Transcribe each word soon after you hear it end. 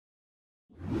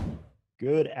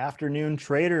Good afternoon,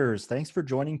 traders. Thanks for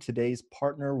joining today's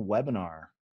partner webinar.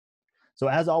 So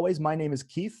as always, my name is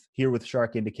Keith, here with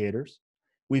Shark Indicators.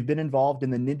 We've been involved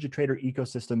in the NinjaTrader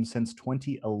ecosystem since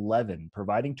 2011,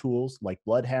 providing tools like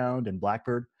Bloodhound and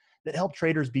Blackbird that help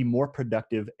traders be more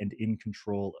productive and in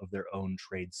control of their own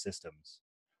trade systems.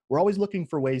 We're always looking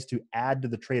for ways to add to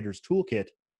the trader's toolkit,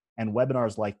 and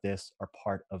webinars like this are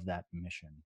part of that mission.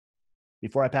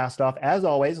 Before I pass it off, as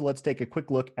always, let's take a quick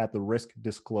look at the risk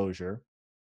disclosure.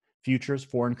 Futures,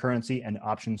 foreign currency, and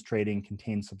options trading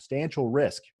contain substantial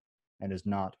risk and is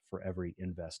not for every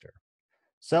investor.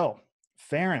 So,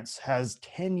 Ference has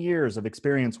 10 years of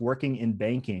experience working in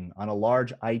banking on a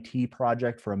large IT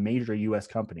project for a major US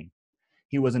company.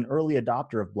 He was an early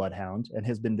adopter of Bloodhound and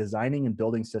has been designing and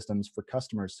building systems for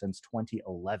customers since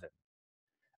 2011.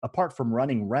 Apart from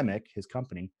running Remek, his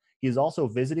company, he is also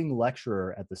visiting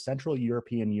lecturer at the Central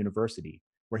European University,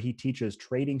 where he teaches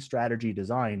trading strategy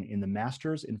design in the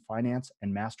Masters in Finance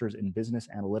and Masters in Business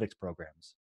Analytics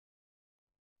programs.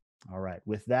 All right,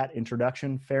 with that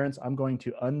introduction, Ference, I'm going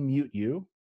to unmute you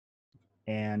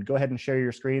and go ahead and share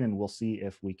your screen and we'll see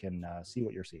if we can see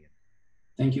what you're seeing.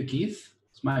 Thank you, Keith.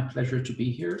 It's my pleasure to be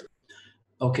here.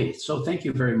 Okay, so thank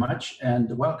you very much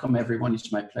and welcome everyone.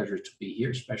 It's my pleasure to be here,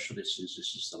 especially since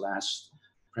this is the last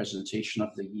presentation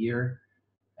of the year.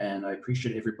 And I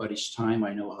appreciate everybody's time.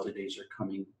 I know holidays are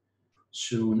coming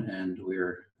soon and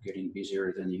we're getting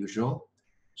busier than usual.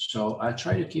 So I'll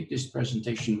try to keep this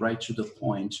presentation right to the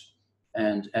point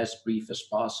and as brief as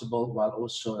possible, while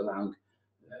also allowing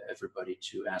everybody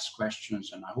to ask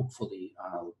questions. And hopefully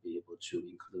I'll be able to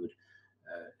include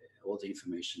all the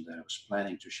information that I was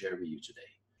planning to share with you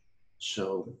today.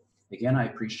 So again, I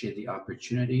appreciate the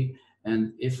opportunity.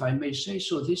 And if I may say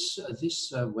so, this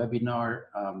webinar,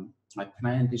 I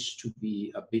plan this to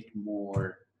be a bit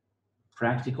more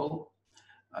practical.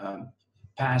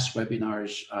 Past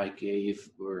webinars I gave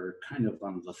were kind of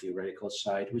on the theoretical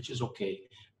side, which is okay,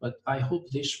 but I hope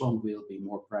this one will be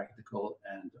more practical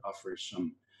and offer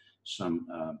some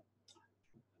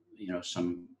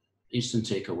instant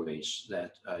takeaways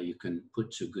that you can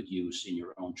put to good use in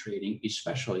your own trading,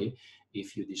 especially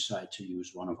if you decide to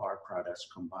use one of our products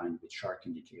combined with Shark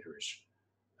Indicators,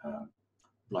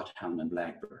 Bloodhound and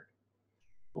Blackbird.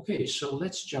 Okay, so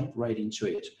let's jump right into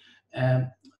it.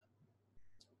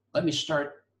 Let me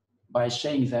start by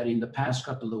saying that in the past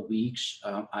couple of weeks,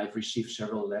 I've received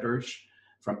several letters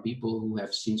from people who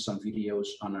have seen some videos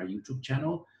on our YouTube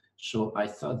channel. So I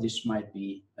thought this might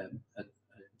be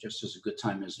just as a good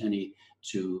time as any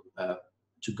to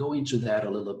go into that a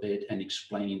little bit and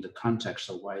explain the context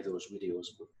of why those videos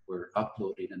were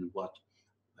uploaded and what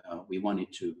we wanted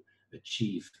to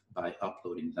achieve by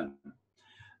uploading them.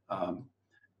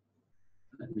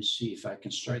 Let me see if I can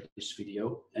start this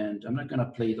video, and I'm not going to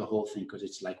play the whole thing because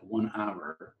it's like 1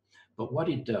 hour, but what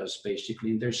it does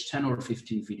basically, and there's 10 or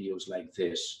 15 videos like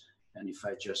this, and if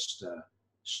I just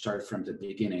start from the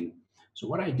beginning. So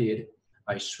what I did,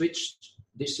 I switched,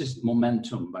 this is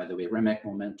Momentum, by the way, Remek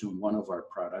Momentum, one of our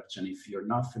products, and if you're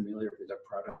not familiar with our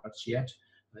products yet,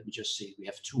 let me just say we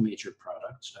have two major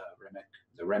products,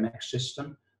 the Remek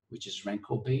system, which is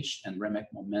Renko based, and Remek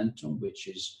Momentum, which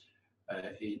is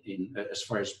as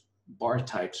far as bar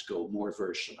types go, more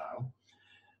versatile.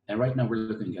 And right now we're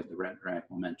looking at the Remek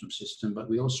Momentum system, but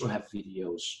we also have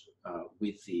videos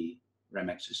with the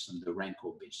Remek system, the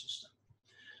Renko based system.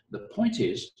 The point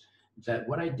is that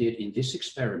what I did in this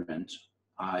experiment,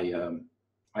 I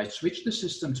switched the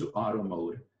system to auto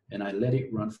mode and I let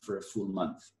it run for a full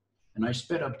month. And I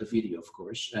sped up the video, of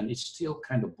course, and it's still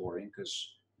kind of boring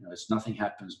because it's nothing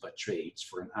happens but trades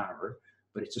for an hour,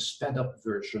 but it's a sped up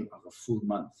version of a full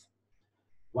month.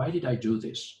 Why did I do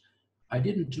this? I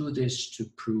didn't do this to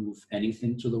prove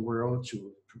anything to the world,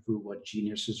 to prove what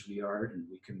geniuses we are and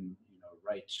we can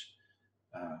write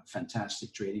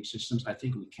fantastic trading systems. I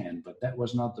think we can, but that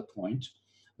was not the point.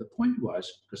 The point was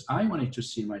because I wanted to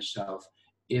see myself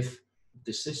if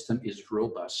the system is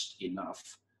robust enough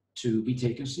to be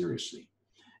taken seriously.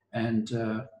 And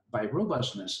by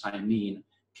robustness, I mean,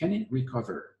 can it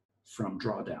recover from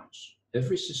drawdowns?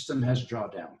 Every system has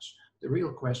drawdowns. The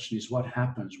real question is what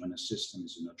happens when a system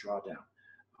is in a drawdown?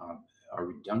 Are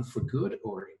we done for good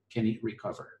or can it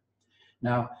recover?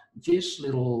 Now, this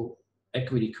little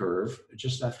equity curve,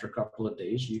 just after a couple of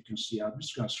days, you can see, I'm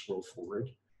just going to scroll forward.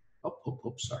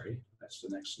 Oh, sorry, that's the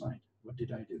next slide. What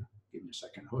did I do? Give me a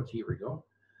second. Oh, here we go.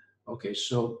 Okay,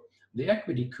 so the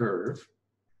equity curve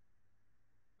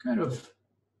kind of,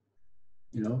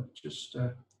 just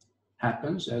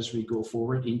happens as we go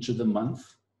forward into the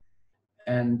month.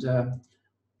 And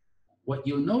what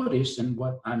you'll notice, and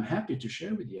what I'm happy to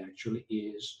share with you actually,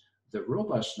 is the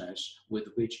robustness with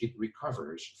which it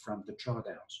recovers from the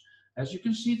drawdowns. As you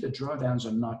can see, the drawdowns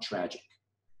are not tragic.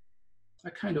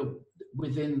 Are kind of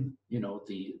within,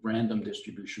 the random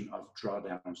distribution of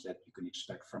drawdowns that you can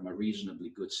expect from a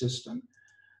reasonably good system.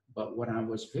 But what I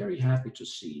was very happy to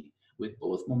see with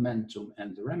both momentum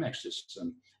and the Remek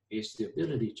system is the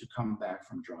ability to come back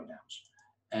from drawdowns.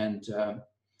 And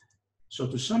so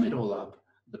to sum it all up,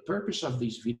 the purpose of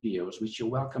these videos, which you're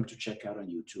welcome to check out on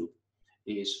YouTube,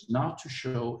 is not to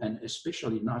show, and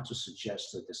especially not to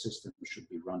suggest, that the system should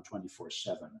be run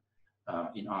 24/7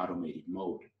 in automated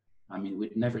mode. I mean,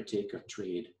 we'd never take a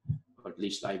trade, or at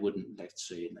least I wouldn't, let's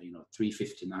say,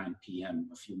 3:59 p.m.,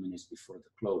 a few minutes before the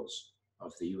close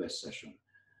of the US session.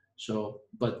 So,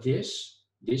 but this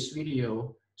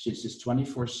video, since it's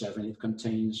 24/7, it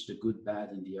contains the good, bad,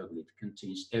 and the ugly. It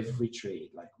contains every trade,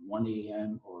 like 1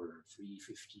 a.m. or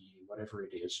 3:50, whatever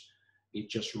it is, it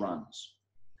just runs.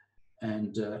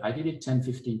 And I did it 10,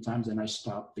 15 times, and I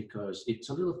stopped because it's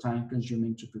a little time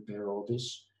consuming to prepare all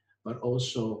this, but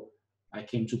also I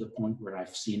came to the point where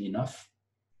I've seen enough.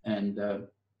 And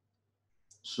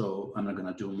so I'm not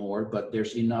gonna do more, but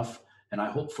there's enough, and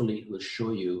I hopefully will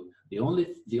show you, the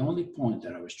only point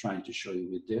that I was trying to show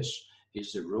you with this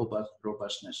is the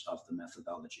robustness of the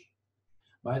methodology.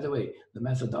 By the way, the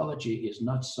methodology is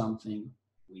not something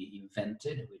we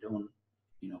invented. We don't,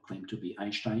 claim to be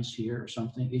Einsteins here or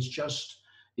something. It's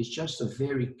just a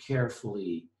very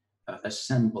carefully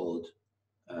assembled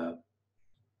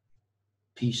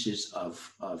pieces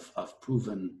of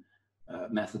proven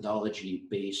methodology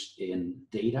based in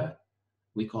data.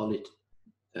 We call it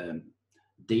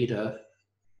data.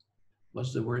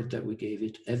 What's the word that we gave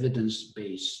it?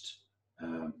 Evidence-based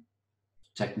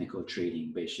technical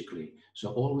trading, basically.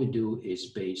 So all we do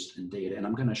is based in data, and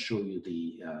I'm going to show you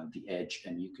the edge,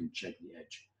 and you can check the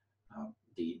edge,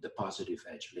 the positive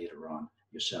edge later on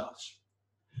yourselves.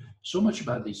 So much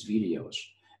about these videos.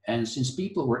 And since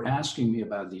people were asking me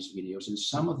about these videos, and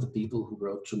some of the people who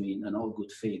wrote to me in all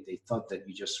good faith, they thought that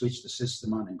you just switch the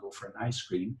system on and go for an ice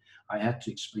cream, I had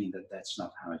to explain that that's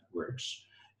not how it works.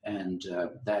 And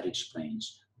that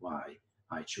explains why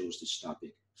I chose this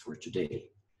topic for today.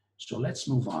 So let's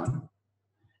move on.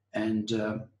 And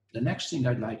the next thing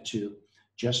I'd like to,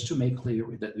 just to make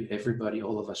clear that everybody,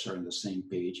 all of us are on the same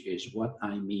page, is what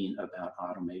I mean about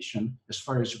automation, as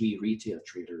far as we retail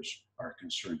traders are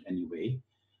concerned anyway,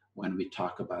 when we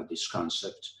talk about this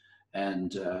concept.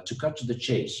 And to cut to the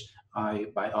chase,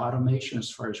 by automation,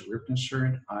 as far as we're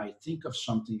concerned, I think of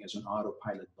something as an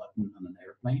autopilot button on an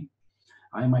airplane.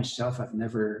 I myself have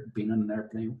never been on an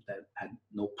airplane that had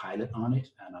no pilot on it,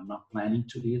 and I'm not planning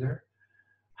to either.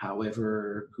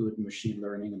 However, good machine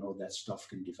learning and all that stuff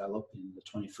can develop in the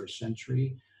 21st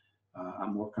century.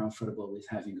 I'm more comfortable with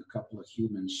having a couple of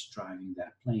humans driving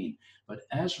that plane. But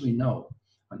as we know,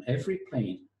 on every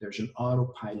plane, there's an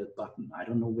autopilot button. I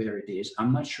don't know where it is.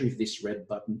 I'm not sure if this red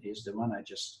button is the one. I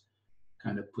just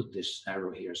kind of put this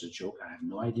arrow here as a joke. I have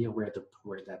no idea where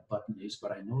that button is,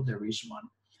 but I know there is one.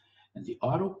 And the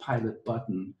autopilot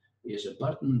button is a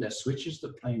button that switches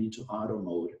the plane into auto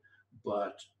mode,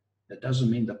 but that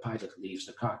doesn't mean the pilot leaves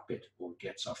the cockpit or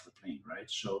gets off the plane, right?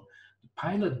 So the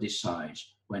pilot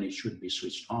decides when it should be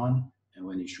switched on and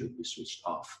when it should be switched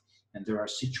off. And there are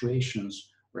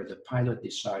situations where the pilot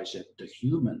decides that the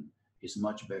human is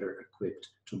much better equipped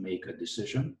to make a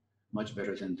decision, much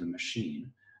better than the machine.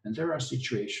 And there are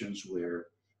situations where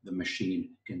the machine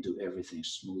can do everything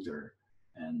smoother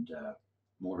and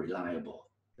more reliable,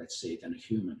 let's say, than a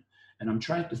human. And I'm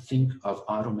trying to think of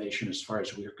automation as far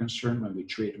as we're concerned when we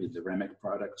trade with the Remek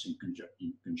products in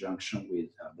conjunction with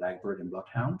Blackbird and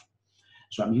Bloodhound.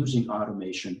 So I'm using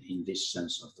automation in this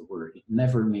sense of the word. It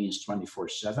never means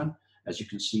 24/7. As you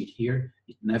can see it here,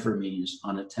 it never means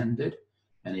unattended,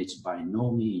 and it's by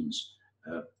no means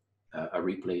a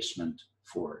replacement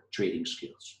for trading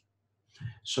skills.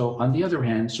 So on the other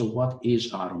hand, so what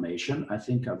is automation? I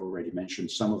think I've already mentioned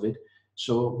some of it.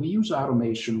 So we use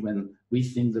automation when we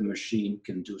think the machine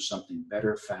can do something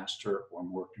better, faster, or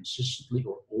more consistently,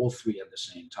 or all three at the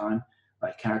same time,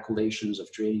 like calculations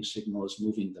of trading signals,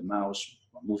 moving the mouse,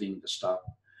 moving the stop,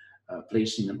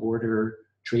 placing an order,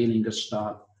 trailing a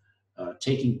stop,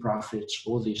 taking profits,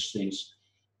 all these things.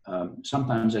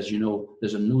 Sometimes, as you know,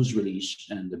 there's a news release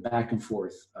and the back and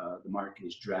forth, the market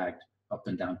is dragged up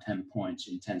and down 10 points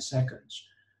in 10 seconds.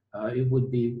 It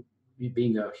would be,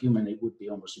 being a human, it would be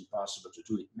almost impossible to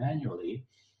do it manually.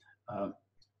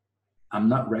 I'm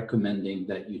not recommending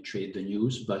that you trade the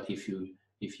news, but if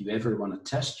you ever want to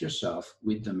test yourself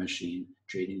with the machine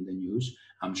trading the news,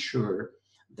 I'm sure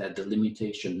that the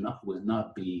limitation will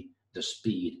not be the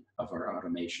speed of our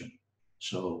automation.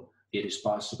 So it is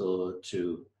possible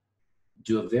to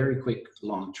do a very quick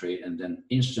long trade and then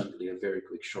instantly a very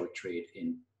quick short trade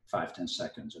in 5-10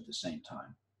 seconds at the same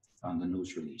time on the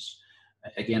news release.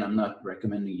 Again, I'm not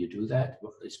recommending you do that,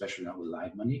 especially not with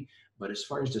live money, but as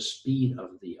far as the speed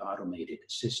of the automated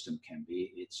system can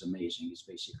be, it's amazing. It's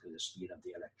basically the speed of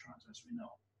the electrons, as we know.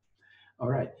 All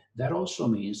right, that also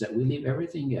means that we leave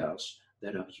everything else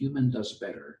that a human does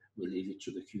better, we leave it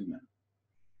to the human.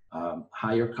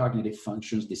 Higher cognitive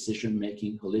functions,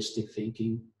 decision-making, holistic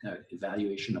thinking,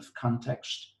 evaluation of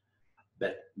context.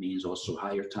 That means also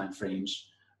higher time frames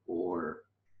or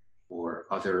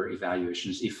other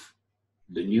evaluations. If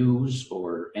the news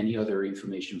or any other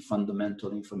information,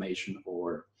 fundamental information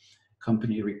or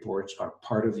company reports are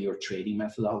part of your trading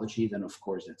methodology, then of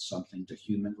course that's something the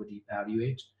human would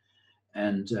evaluate.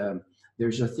 And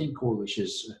there's a thing called, which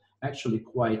is actually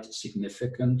quite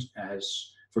significant,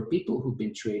 as for people who've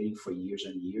been trading for years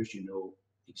and years, you know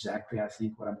exactly, I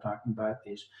think, what I'm talking about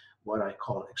is what I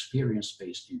call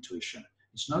experience-based intuition.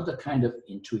 It's not the kind of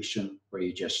intuition where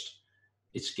you just,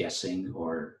 it's guessing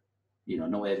or, you know,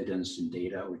 no evidence in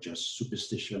data or just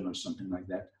superstition or something like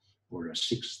that, or a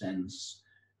sixth sense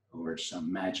or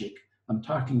some magic. I'm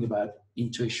talking about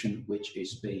intuition, which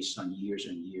is based on years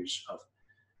and years of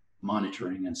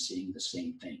monitoring and seeing the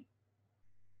same thing.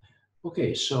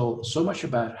 Okay, so much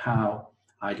about how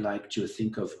I'd like to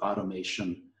think of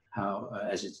automation, how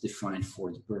as it's defined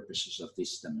for the purposes of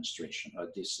this demonstration or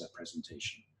this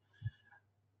presentation.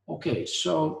 Okay,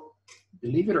 so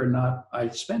believe it or not, I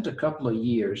spent a couple of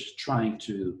years trying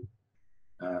to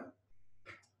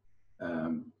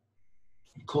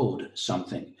code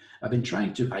something.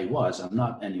 I'm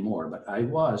not anymore, but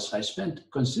I spent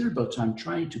considerable time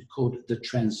trying to code the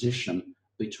transition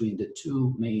between the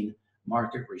two main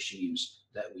market regimes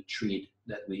that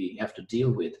we have to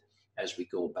deal with as we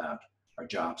go about our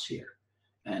jobs here.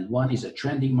 And one is a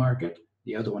trending market,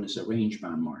 the other one is a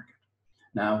range-bound market.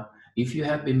 Now, if you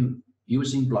have been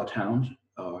using Bloodhound,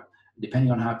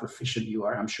 depending on how proficient you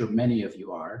are, I'm sure many of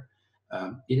you are,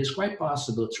 it is quite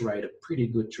possible to write a pretty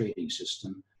good trading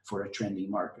system for a trending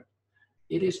market.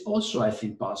 It is also, I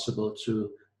think, possible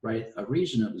to write a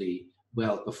reasonably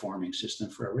well-performing system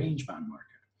for a range-bound market.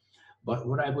 But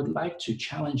what I would like to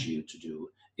challenge you to do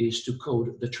is to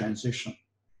code the transition.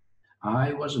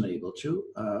 I wasn't able to,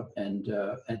 and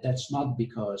that's not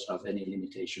because of any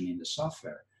limitation in the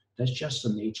software. That's just the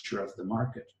nature of the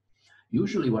market.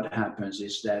 Usually what happens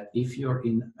is that if you're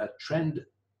in a trend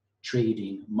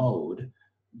trading mode,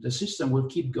 the system will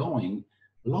keep going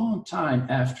a long time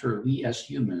after we as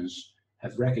humans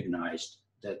have recognized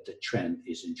that the trend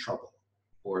is in trouble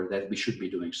or that we should be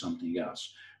doing something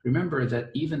else. Remember that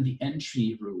even the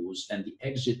entry rules and the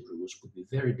exit rules would be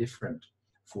very different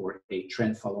for a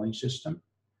trend following system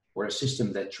or a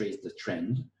system that trades the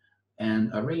trend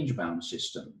and a range bound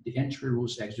system. The entry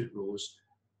rules, exit rules,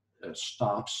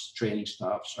 stops, trading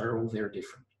stops are all very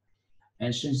different.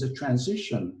 And since the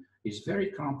transition is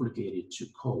very complicated to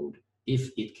code,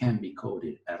 if it can be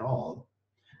coded at all,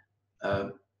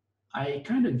 I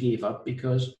kind of gave up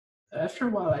because after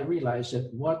a while I realized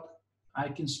that what I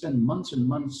can spend months and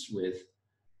months with,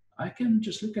 I can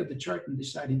just look at the chart and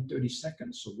decide in 30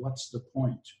 seconds. So what's the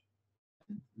point?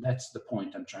 That's the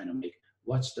point I'm trying to make.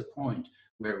 What's the point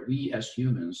where we as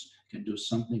humans can do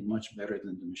something much better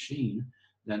than the machine?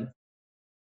 Then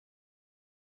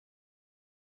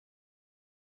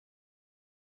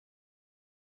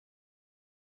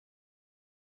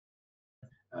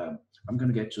I'm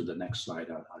going to get to the next slide.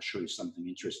 I'll show you something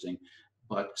interesting.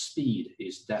 But speed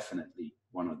is definitely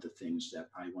one of the things that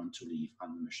I want to leave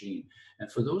on the machine. And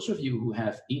for those of you who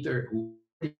have either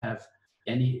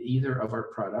of our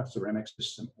products, the Remek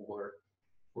system or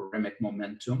Remek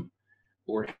Momentum,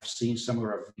 or have seen some of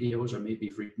our videos or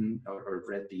maybe written or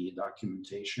read the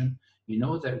documentation, you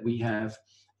know that we have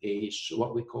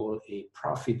what we call a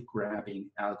profit grabbing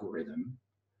algorithm.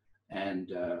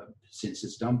 And since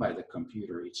it's done by the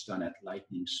computer, it's done at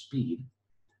lightning speed.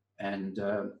 And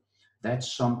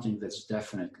that's something that's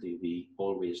definitely we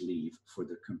always leave for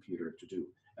the computer to do.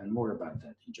 And more about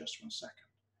that in just 1 second.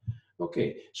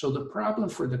 Okay, so the problem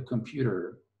for the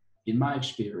computer, in my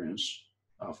experience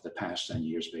of the past 10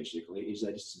 years basically, is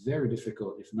that it's very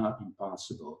difficult, if not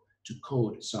impossible, to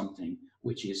code something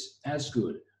which is as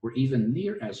good or even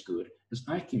near as good as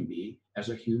I can be as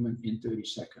a human in 30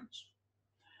 seconds.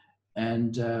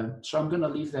 And so I'm going to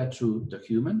leave that to the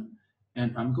human,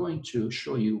 and I'm going to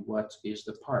show you what is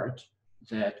the part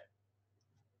that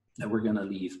we're going to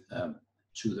leave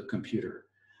to the computer.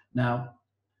 Now,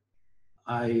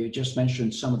 I just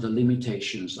mentioned some of the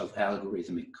limitations of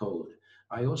algorithmic code.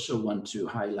 I also want to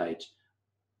highlight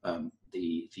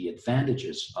the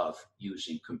advantages of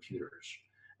using computers.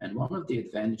 And one of the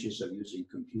advantages of using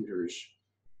computers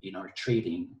in our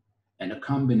trading, and a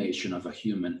combination of a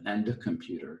human and a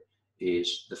computer,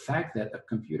 is the fact that a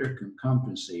computer can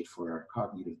compensate for our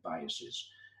cognitive biases.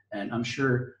 And I'm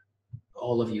sure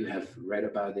all of you have read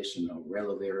about this and are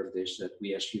well aware of this, that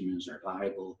we as humans are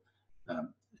liable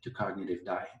to cognitive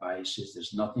biases.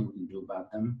 There's nothing we can do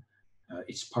about them.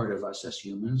 It's part of us as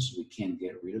humans. We can't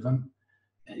get rid of them.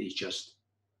 And it's just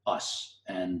us.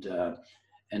 And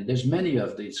there's many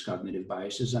of these cognitive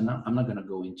biases, and I'm not going to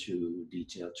go into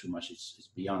detail too much. It's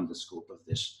beyond the scope of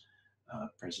this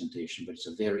presentation, but it's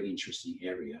a very interesting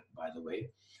area, by the way.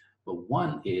 But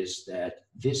one is that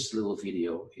this little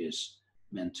video is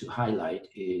meant to highlight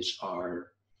is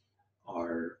our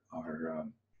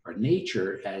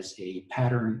nature as a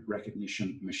pattern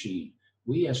recognition machine.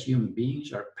 We as human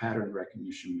beings are pattern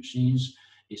recognition machines.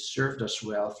 It served us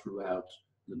well throughout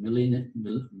the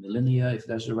millennia, if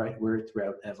that's the right word,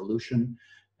 throughout evolution.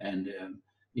 And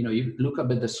you know, you look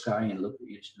up at the sky and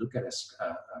you look at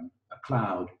a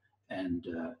cloud, and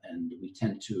we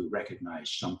tend to recognize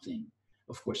something.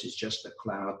 Of course, it's just a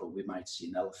cloud, but we might see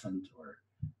an elephant or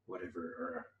whatever,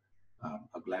 or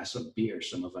a glass of beer,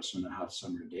 some of us on a hot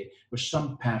summer day, or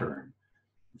some pattern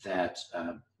that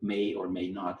may or may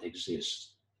not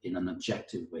exist in an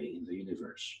objective way in the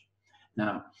universe.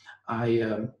 Now,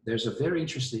 there's a very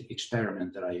interesting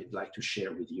experiment that I'd like to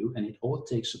share with you, and it all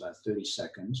takes about 30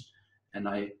 seconds. And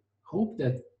I hope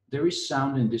that there is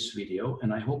sound in this video,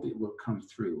 and I hope it will come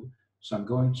through. So I'm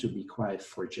going to be quiet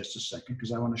for just a second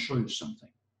because I want to show you something.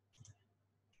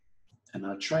 And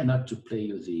I'll try not to play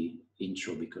you the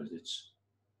intro because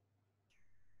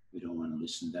we don't want to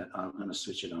listen to that. I'm going to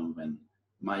switch it on when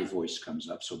my voice comes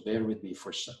up. So bear with me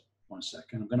for 1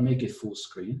 second. I'm going to make it full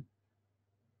screen.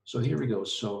 So here we go.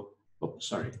 So, oh,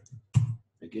 sorry.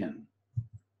 Again,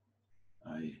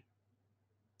 I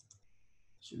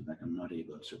seem like I'm not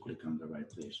able to click on the right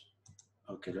place.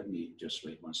 Okay, let me just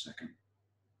wait 1 second.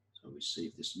 So we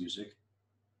save this music.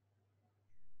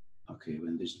 Okay,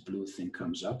 when this blue thing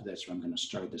comes up, that's where I'm going to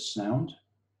start the sound.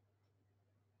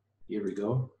 Here we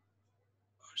go.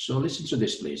 So listen to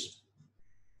this, please.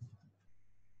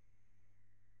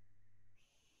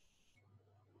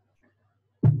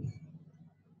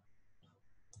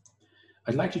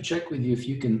 I'd like to check with you if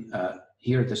you can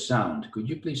hear the sound. Could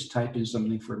you please type in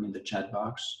something for me in the chat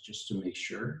box just to make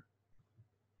sure?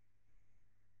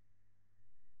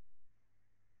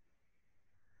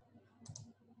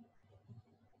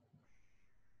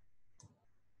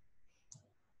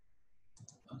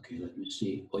 Okay, let me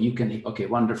see. Oh, you can, okay,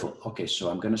 wonderful. Okay, so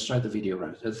I'm going to start the video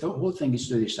right. The whole thing is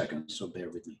 30 seconds, so bear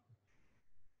with me.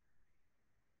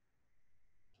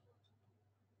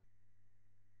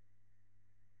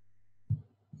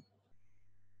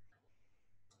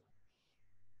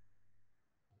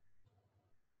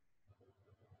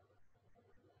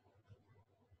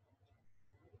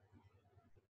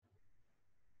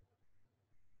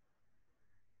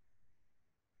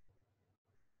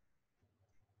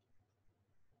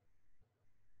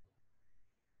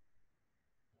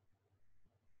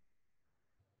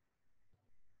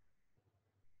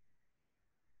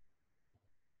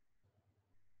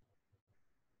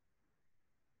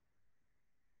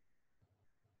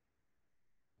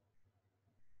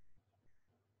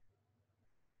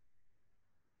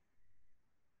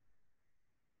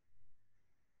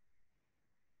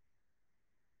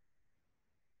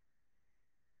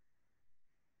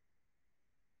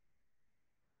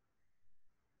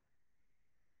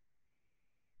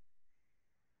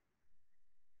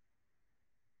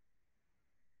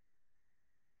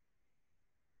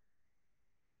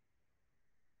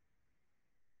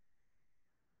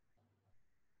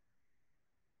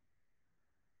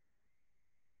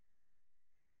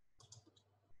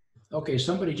 Okay,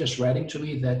 somebody just writing to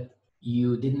me that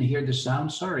you didn't hear the sound.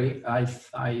 Sorry,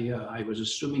 I was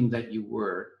assuming that you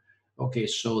were. Okay,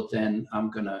 so then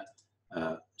I'm gonna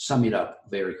sum it up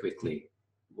very quickly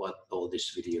what all this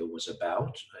video was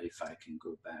about. If I can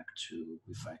go back to,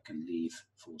 if I can leave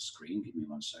full screen, give me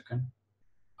 1 second.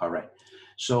 All right,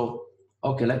 so,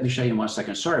 okay, let me show you 1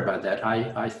 second. Sorry about that.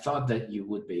 I thought that you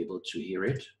would be able to hear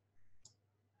it.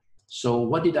 So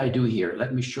what did I do here?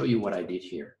 Let me show you what I did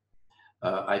here.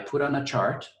 I put on a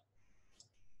chart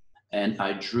and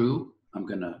I drew, I'm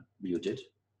gonna mute it,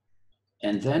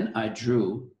 and then I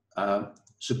drew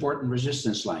support and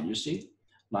resistance line, you see,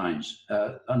 lines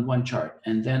on one chart.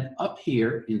 And then up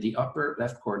here in the upper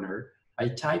left corner, I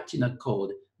typed in a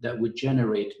code that would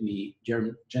generate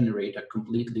a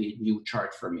completely new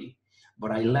chart for me.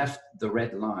 But I left the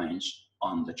red lines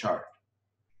on the chart.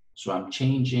 So I'm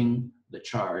changing the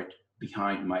chart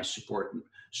behind my support,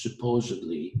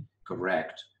 supposedly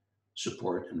correct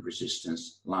support and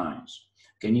resistance lines.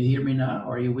 Can you hear me now?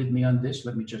 Are you with me on this?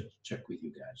 Let me just check with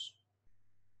you guys.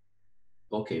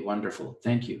 Okay, wonderful.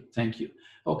 Thank you. Thank you.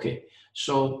 Okay,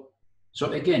 so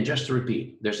again, just to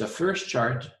repeat, there's a first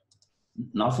chart,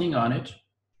 nothing on it,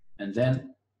 and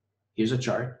then here's a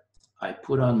chart. I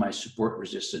put on my support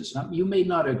resistance. Now, you may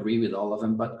not agree with all of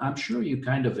them, but I'm sure you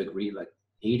kind of agree, like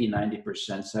 80,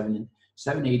 90%, 70,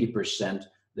 80%,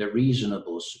 they're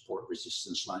reasonable support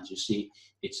resistance lines. You see,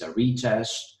 it's a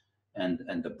retest and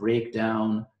the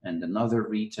breakdown and another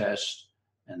retest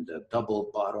and the double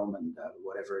bottom and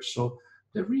whatever. So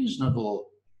they're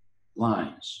reasonable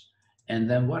lines. And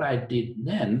then what I did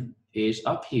then is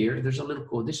up here, there's a little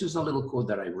code. This is a little code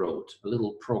that I wrote, a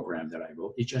little program that I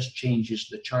wrote. It just changes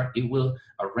the chart. It will,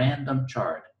 a random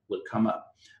chart will come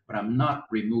up, but I'm not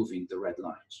removing the red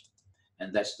lines.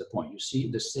 And that's the point. You see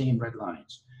the same red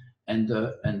lines. And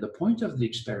the point of the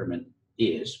experiment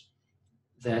is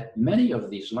that many of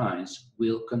these lines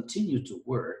will continue to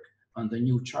work on the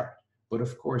new chart. But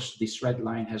of course, this red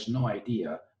line has no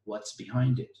idea what's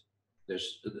behind it.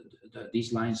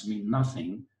 These lines mean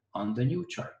nothing on the new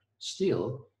chart.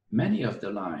 Still, many of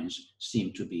the lines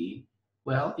seem to be,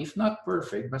 well, if not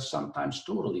perfect, but sometimes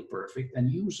totally perfect and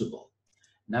usable.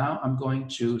 Now I'm going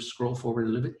to scroll forward a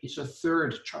little bit. It's a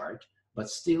third chart, but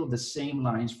still the same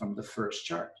lines from the first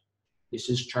chart. This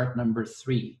is chart number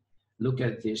 3. Look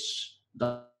at this.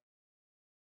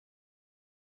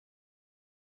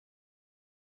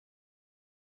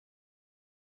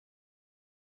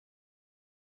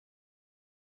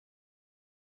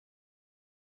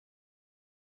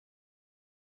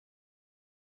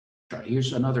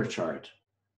 Here's another chart,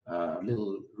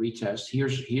 little retest.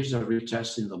 Here's a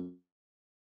retest in the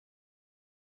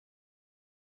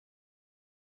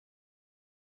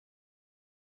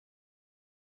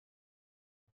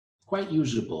quite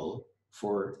usable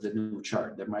for the new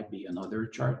chart. There might be another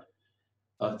chart.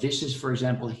 This is, for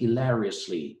example,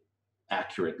 hilariously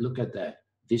accurate. Look at that.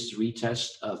 This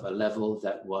retest of a level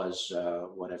that was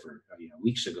whatever,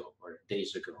 weeks ago or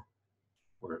days ago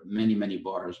or many, many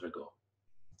bars ago.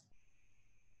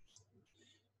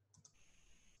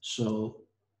 So,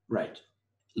 right,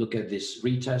 look at this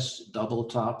retest, double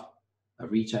top, a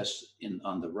retest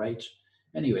on the right.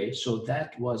 Anyway, so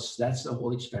that's the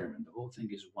whole experiment. The whole thing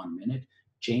is 1 minute.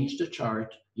 Change the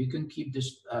chart. You can keep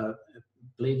this,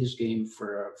 play this game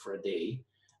for a day.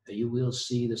 You will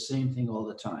see the same thing all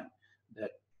the time.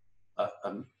 That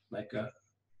like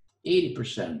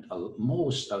 80% of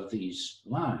most of these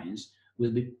lines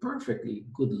will be perfectly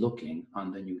good looking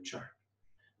on the new chart.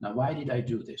 Now, why did I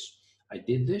do this? I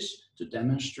did this to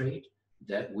demonstrate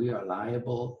that we are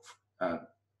liable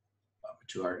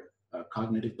to our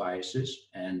cognitive biases,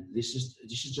 and this is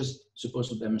just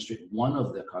supposed to demonstrate one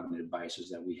of the cognitive biases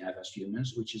that we have as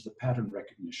humans, which is the pattern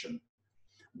recognition.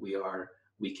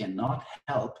 We cannot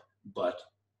help but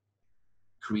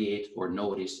create or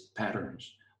notice patterns,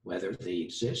 whether they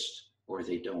exist or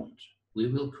they don't. We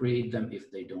will create them if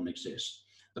they don't exist.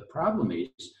 The problem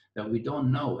is that we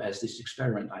don't know, as this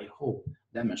experiment, I hope,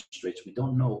 demonstrates, we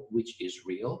don't know which is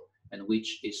real and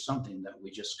which is something that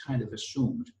we just kind of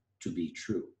assumed to be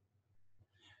true.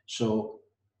 So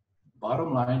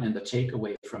bottom line and the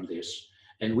takeaway from this,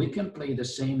 and we can play the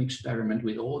same experiment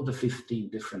with all the 15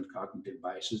 different cognitive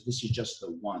biases. This is just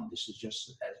the one. This is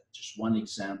just one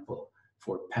example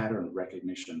for pattern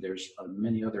recognition. There's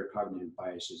many other cognitive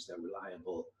biases that are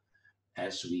reliable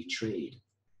as we trade.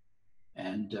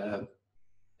 And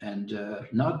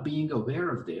not being aware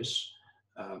of this,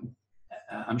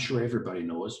 I'm sure everybody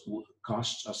knows,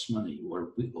 costs us money,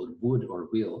 or would or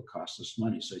will cost us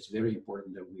money. So it's very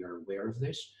important that we are aware of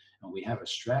this, and we have a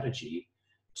strategy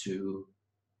to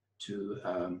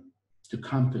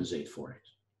compensate for it.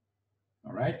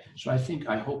 All right. So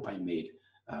I hope I made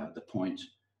the point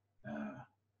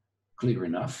clear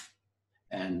enough,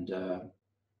 and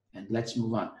let's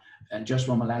move on. And just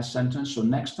one last sentence. So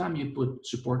next time you put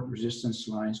support and resistance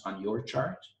lines on your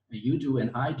chart, and you do,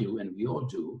 and I do, and we all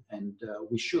do, and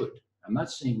we should. I'm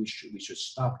not saying we should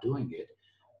stop doing it,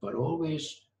 but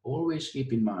always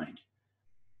keep in mind,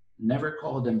 never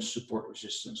call them support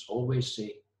resistance. Always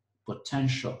say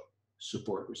potential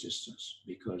support resistance,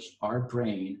 because our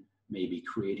brain may be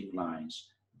creating lines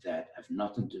that have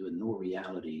nothing to do with no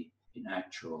reality in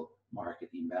actual market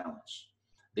imbalance.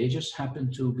 They just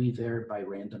happen to be there by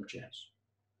random chance.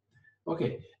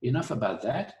 Okay, enough about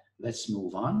that. Let's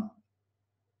move on.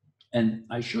 And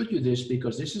I showed you this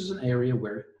because this is an area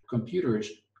where computers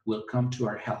will come to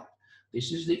our help.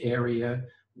 This is the area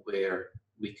where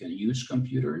we can use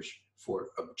computers for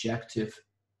objective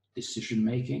decision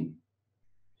making,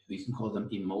 we can call them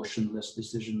emotionless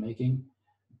decision making,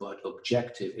 but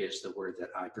objective is the word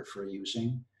that I prefer using,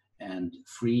 and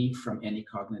free from any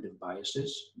cognitive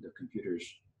biases, the computers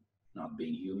not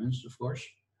being humans, of course,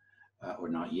 or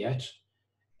not yet.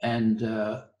 And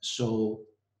so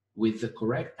with the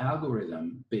correct algorithm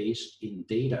based in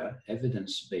data,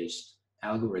 evidence-based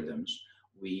algorithms,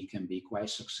 we can be quite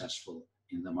successful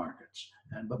in the markets.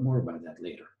 But more about that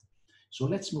later. So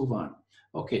let's move on.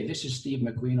 Okay, this is Steve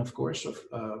McQueen, of course,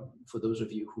 for those of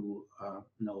you who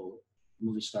know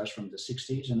movie stars from the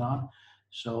 60s and on.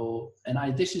 So, and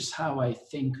this is how I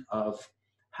think of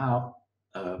how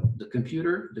the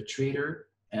computer, the trader,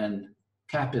 and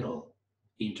capital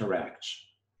interacts.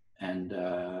 And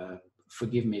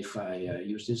forgive me if I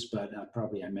use this, but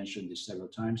probably I mentioned this several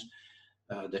times.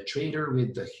 The trader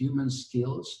with the human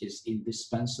skills is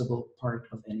indispensable part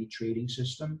of any trading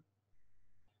system.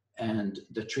 And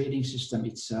the trading system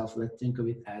itself, let's think of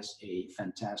it as a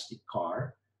fantastic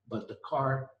car, but the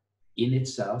car in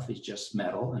itself is just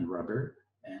metal and rubber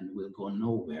and will go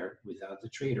nowhere without the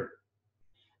trader.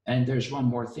 And there's one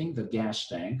more thing, the gas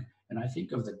tank. And I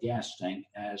think of the gas tank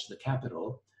as the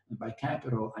capital. And by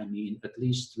capital, I mean at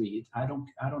least three. I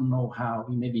don't know how,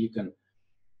 maybe you can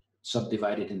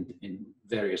subdivide it in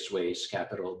various ways,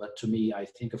 capital. But to me, I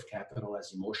think of capital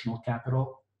as emotional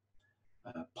capital.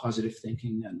 Positive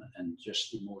thinking and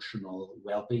just emotional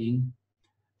well-being,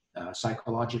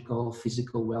 psychological,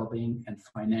 physical well-being, and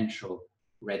financial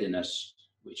readiness,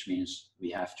 which means we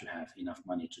have to have enough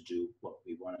money to do what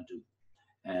we want to do.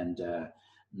 And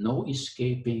no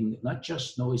escaping, not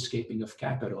just no escaping of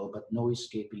capital, but no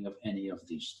escaping of any of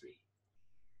these three.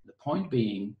 The point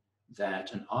being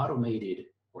that an automated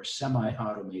or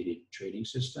semi-automated trading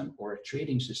system or a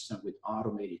trading system with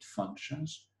automated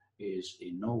functions is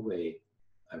in no way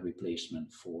a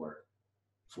replacement for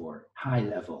high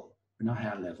level, not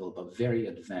high level, but very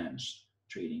advanced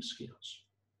trading skills.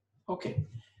 Okay,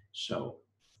 so,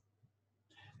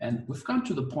 and we've come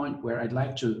to the point where I'd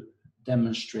like to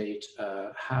demonstrate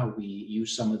how we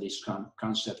use some of these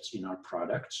concepts in our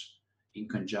products in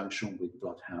conjunction with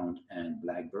Bloodhound and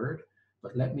Blackbird.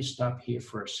 But let me stop here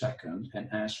for a second and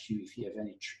ask you if you have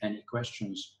any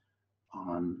questions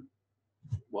on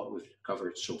what we've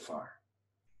covered so far.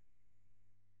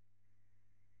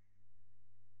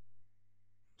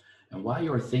 And while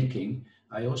you're thinking,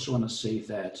 I also want to say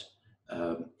that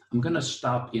I'm going to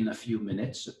stop in a few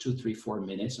minutes, 2, 3, 4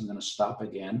 minutes. I'm going to stop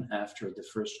again after the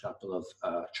first couple of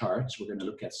charts. We're going to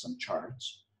look at some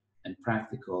charts and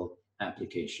practical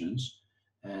applications.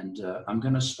 And I'm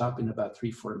going to stop in about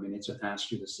 3, 4 minutes and ask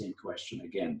you the same question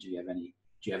again. Do you have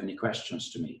any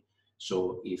questions to me?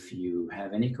 So if you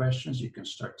have any questions, you can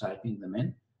start typing them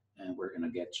in, and we're going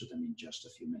to get to them in just a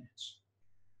few minutes.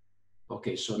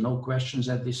 Okay, so no questions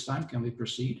at this time. Can we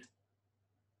proceed?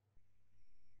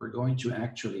 We're going to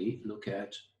actually look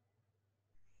at,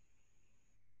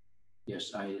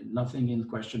 yes, nothing in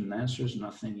question and answers,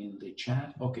 nothing in the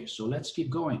chat. Okay, so let's keep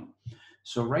going.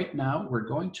 So right now, we're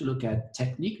going to look at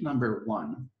technique number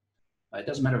 1. It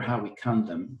doesn't matter how we count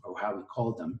them or how we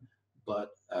call them, but,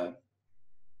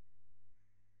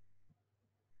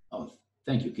 oh,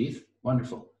 thank you, Keith.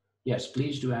 Wonderful. Yes,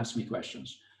 please do ask me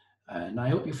questions. And I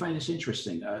hope you find this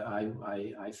interesting.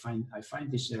 I find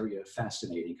this area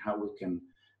fascinating, how we can,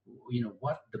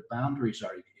 what the boundaries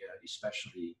are,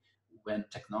 especially when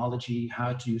technology,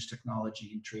 how to use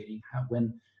technology in trading,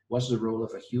 what's the role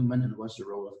of a human and what's the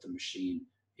role of the machine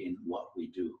in what we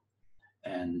do.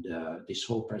 And this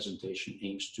whole presentation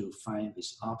aims to find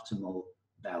this optimal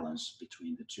balance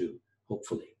between the two,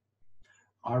 hopefully.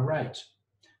 All right.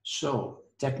 So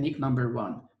technique number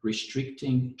 1,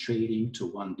 restricting trading to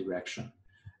one direction.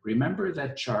 Remember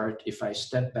that chart, if I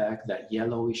step back, that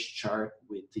yellowish chart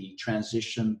with the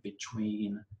transition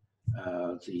between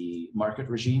the market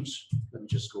regimes? Let me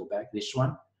just go back, this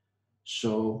one.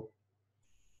 So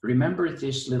remember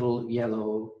this little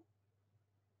yellow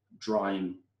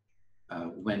drawing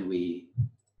when we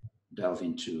delve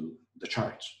into the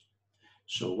charts.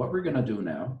 So what we're going to do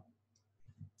now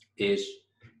is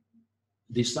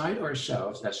decide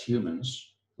ourselves as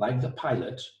humans, like the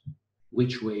pilot,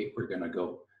 which way we're going to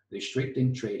go.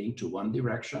 Restricting trading to one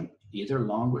direction, either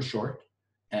long or short,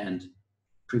 and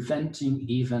preventing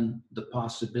even the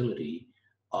possibility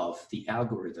of the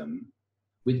algorithm,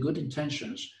 with good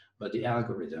intentions, but the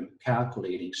algorithm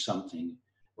calculating something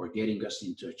or getting us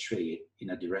into a trade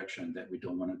in a direction that we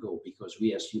don't want to go, because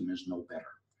we as humans know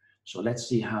better. So let's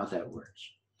see how that works.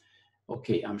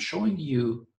 Okay, I'm showing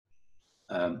you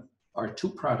our 2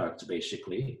 products,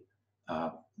 basically.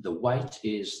 The white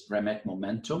is Remek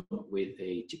Momentum with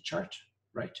a tick chart,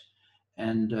 right?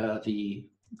 And the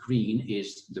green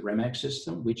is the Remek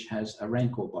system, which has a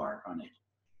Renko bar on it.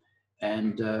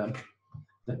 And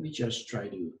let me just try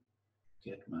to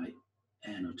get my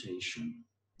annotation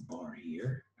bar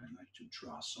here. I'd like to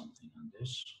draw something on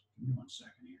this. Give me 1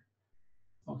 second here.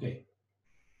 Okay.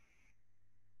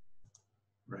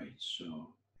 Right, so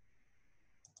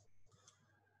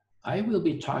I will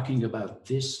be talking about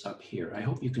this up here. I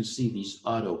hope you can see these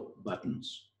auto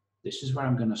buttons. This is where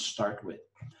I'm going to start with.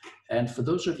 And for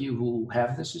those of you who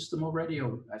have the system already,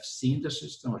 or have seen the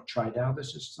system, or tried out the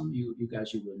system, you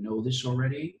guys, you will know this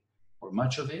already, or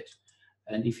much of it.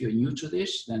 And if you're new to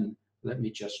this, then let me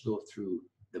just go through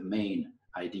the main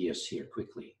ideas here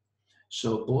quickly.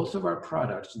 So both of our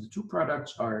products, the two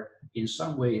products are in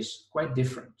some ways quite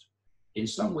different. In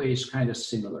some ways kind of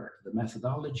similar. The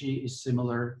methodology is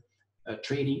similar.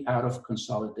 Trading out of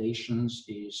consolidations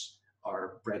is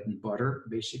our bread and butter,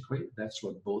 basically. That's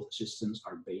what both systems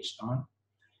are based on.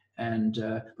 And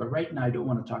but right now I don't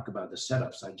want to talk about the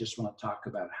setups. I just want to talk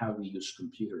about how we use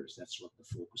computers. That's what the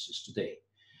focus is today.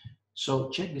 So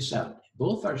check this out.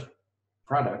 Both our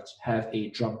products have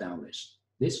a drop-down list.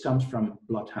 This comes from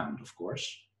Bloodhound, of course.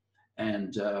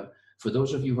 And for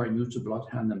those of you who are new to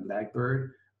Bloodhound and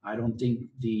Blackbird, I don't think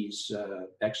these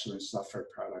excellent software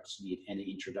products need any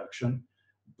introduction,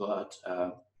 but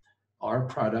our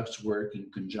products work in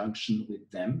conjunction with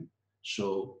them.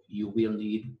 So you will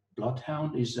need,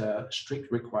 Bloodhound is a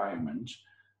strict requirement.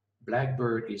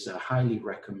 Blackbird is a highly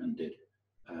recommended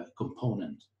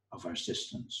component of our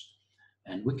systems.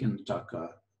 And we can talk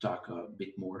a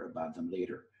bit more about them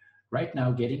later. Right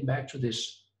now, getting back to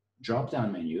this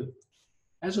drop-down menu,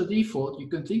 as a default, you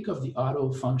can think of the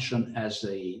auto function as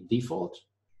a default.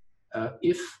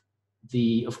 If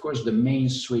of course, the main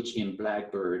switch in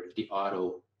Blackbird, the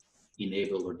auto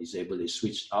enable or disable is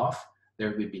switched off,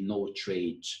 there will be no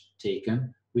trades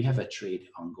taken. We have a trade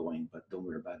ongoing, but don't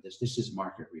worry about this. This is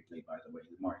market replay, by the way.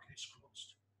 The market is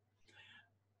closed.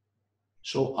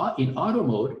 So in auto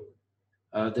mode,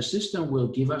 the system will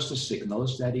give us the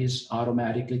signals that is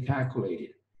automatically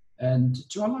calculated. And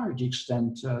to a large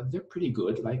extent, they're pretty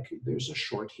good. Like there's a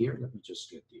short here. Let me just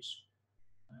get these.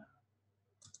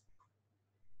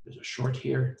 There's a short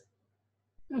here.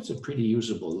 That's a pretty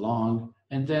usable long.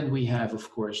 And then we have, of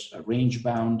course, a range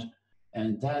bound.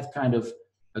 And that kind of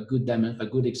a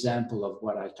good example of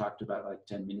what I talked about like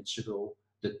 10 minutes ago,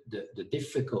 the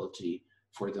difficulty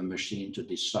for the machine to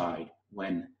decide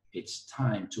when it's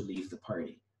time to leave the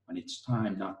party, when it's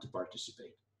time not to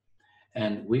participate.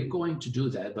 And we're going to do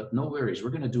that, but no worries,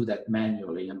 we're going to do that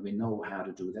manually, and we know how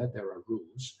to do that. There are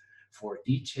rules for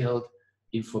detailed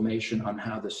information on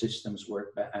how the systems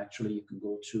work. But actually, you can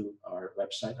go to our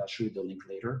website. I'll show you the link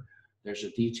later. There's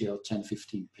a detailed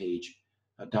 10-15 page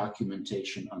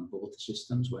documentation on both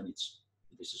systems when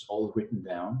this is all written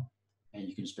down, and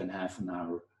you can spend half an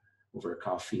hour over a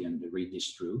coffee and read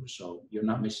this through. So you're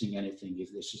not missing anything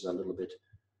if this is a little bit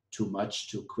too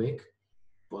much, too quick.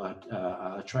 But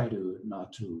I'll try to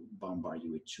not to bombard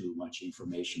you with too much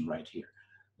information right here.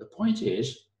 The point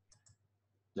is,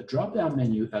 the drop-down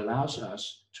menu allows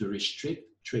us to restrict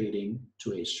trading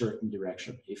to a certain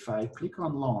direction. If I click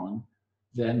on long,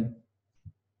 then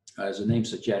as the name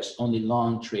suggests, only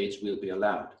long trades will be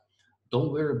allowed.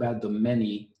 Don't worry about the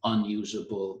many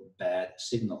unusable bad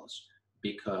signals,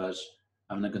 because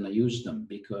I'm not going to use them,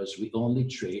 because we only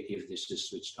trade if this is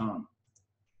switched on.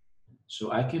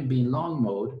 So I can be in long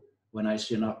mode. When I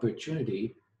see an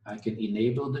opportunity, I can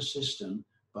enable the system,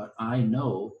 but I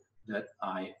know that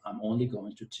I'm only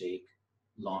going to take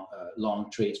long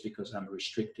trades because I'm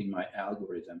restricting my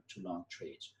algorithm to long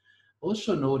trades.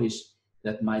 Also notice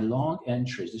that my long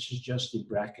entries, this is just in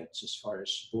brackets as far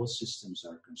as both systems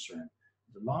are concerned.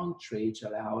 The long trades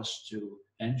allow us to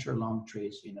enter long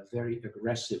trades in a very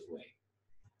aggressive way.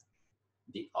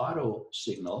 The auto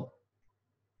signal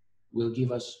will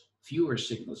give us fewer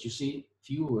signals. You see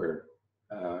fewer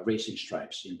racing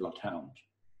stripes in Bloodhound.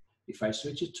 If I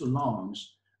switch it to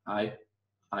longs, I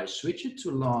switch it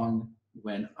to long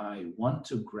when I want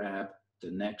to grab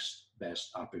the next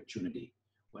best opportunity,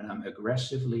 when I'm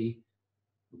aggressively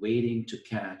waiting to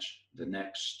catch the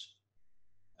next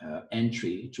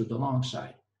entry to the long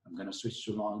side. I'm going to switch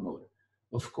to long mode.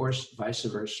 Of course, vice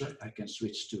versa, I can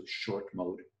switch to short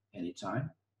mode anytime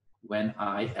when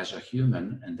I, as a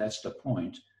human, and that's the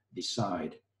point,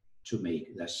 decide to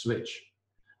make that switch.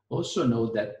 Also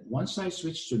note that once I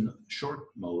switch to short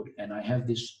mode and I have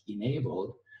this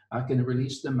enabled, I can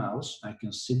release the mouse, I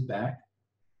can sit back,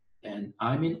 and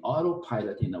I'm in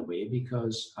autopilot in a way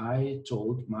because I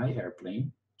told my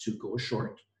airplane to go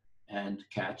short and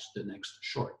catch the next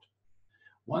short.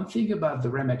 One thing about the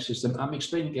Remek system, I'm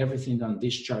explaining everything on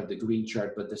this chart, the green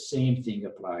chart, but the same thing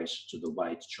applies to the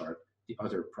white chart, the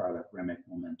other product, Remek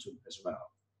Momentum, as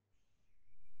well.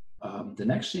 The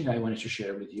next thing I wanted to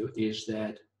share with you is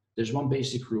that there's one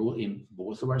basic rule in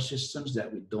both of our systems,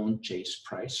 that we don't chase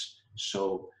price.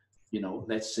 So,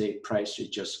 let's say price,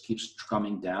 it just keeps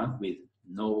coming down with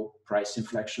no price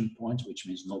inflection point, which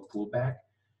means no pullback.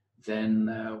 Then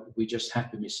we just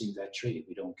happy missing that trade.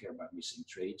 We don't care about missing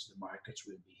trades. The markets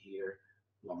will be here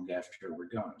long after we're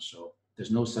gone. So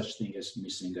there's no such thing as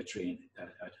missing a trade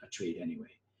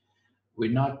anyway.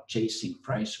 We're not chasing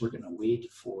price. We're going to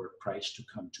wait for price to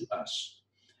come to us.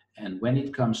 And when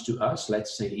it comes to us,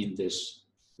 let's say in this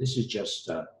is just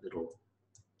a little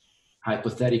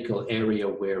hypothetical area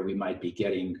where we might be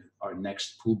getting our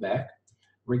next pullback,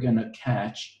 we're going to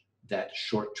catch that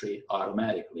short trade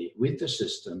automatically with the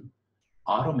system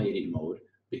automating mode,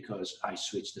 because I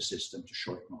switched the system to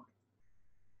short mode.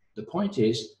 The point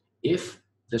is, if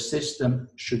the system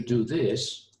should do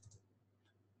this,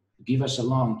 give us a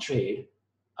long trade,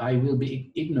 I will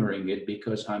be ignoring it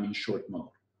because I'm in short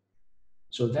mode.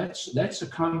 So that's a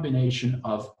combination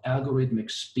of algorithmic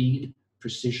speed,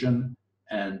 precision,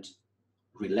 and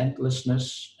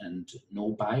relentlessness, and no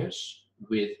bias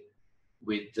with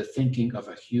the thinking of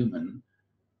a human,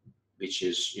 which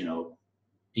is,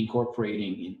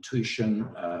 incorporating intuition,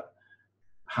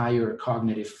 higher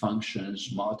cognitive functions,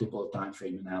 multiple time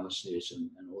frame analysis, and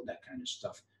all that kind of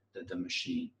stuff that the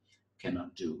machine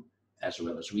cannot do as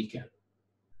well as we can.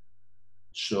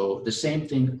 So the same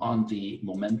thing on the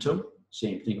momentum,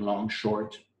 same thing, long,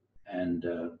 short, and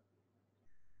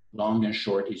long and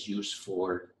short is used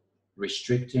for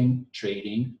restricting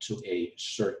trading to a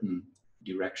certain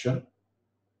direction.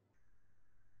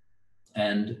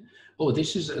 And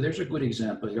there's a good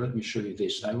example here. Let me show you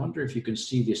this. I wonder if you can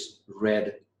see this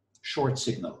red short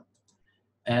signal.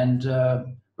 And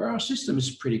where our system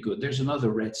is pretty good, there's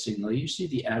another red signal. You see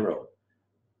the arrow.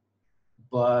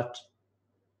 But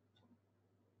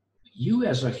you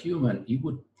as a human, you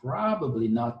would probably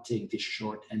not take this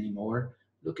short anymore.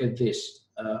 Look at this,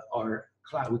 our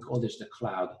cloud, we call this the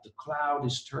cloud. The cloud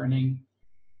is turning,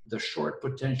 the short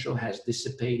potential has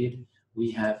dissipated. We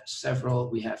have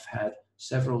had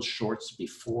several shorts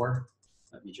before.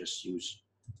 Let me just use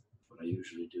what I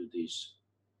usually do, these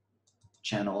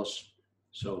channels.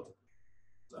 So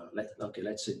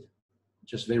let's say,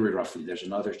 just very roughly, there's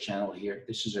another channel here.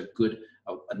 This is a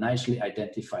nicely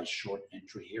identified short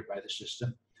entry here by the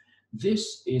system.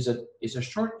 This is a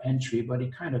short entry, but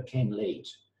it kind of came late.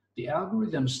 The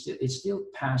algorithm still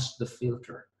passed the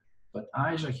filter, but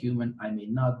I as a human, I may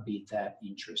not be that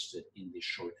interested in this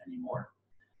short anymore.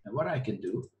 And what I can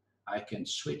do, I can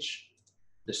switch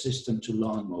the system to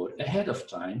long mode ahead of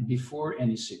time before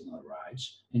any signal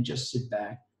arrives, and just sit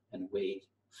back and wait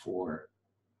for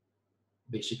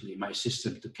basically my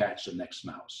system to catch the next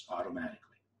mouse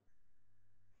automatically.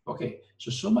 Okay,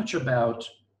 so much about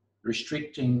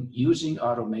using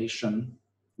automation,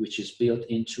 which is built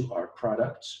into our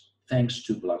products, thanks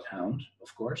to Bloodhound,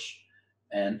 of course,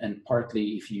 and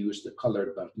partly if you use the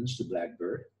colored buttons, the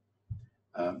Blackbird,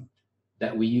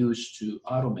 that we use to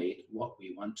automate what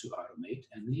we want to automate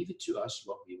and leave it to us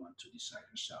what we want to decide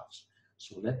ourselves.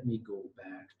 So let me go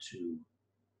back to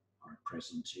our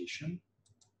presentation.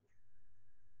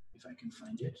 If I can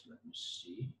find it, let me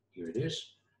see. Here it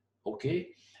is. Okay,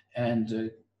 and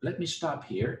let me stop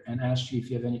here and ask you if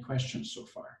you have any questions so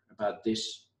far about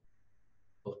this.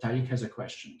 Oh, Tariq has a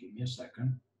question. Give me a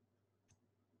second.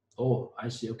 Oh, I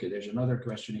see. Okay, there's another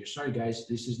question here. Sorry, guys,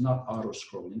 this is not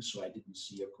auto-scrolling, so I didn't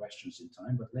see your questions in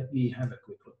time, but let me have a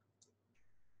quick look.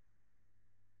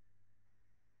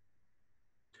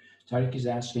 Tariq is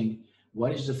asking,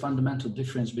 what is the fundamental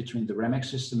difference between the Remek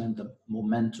system and the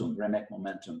momentum, Remek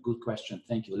momentum? Good question.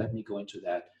 Thank you. Let me go into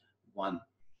that one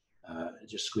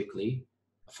just quickly.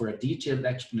 For a detailed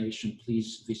explanation,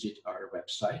 please visit our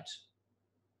website.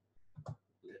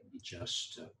 Let me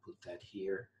just put that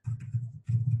here.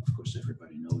 Of course,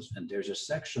 everybody knows. And there's a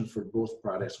section for both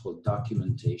products called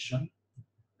documentation.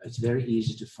 It's very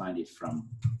easy to find it from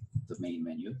the main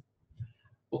menu.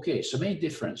 Okay, so main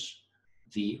difference.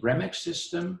 The Remek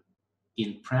system,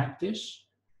 in practice,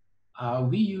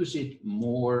 we use it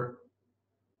more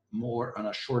on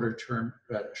a shorter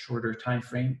time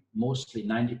frame, mostly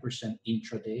 90%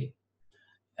 intraday.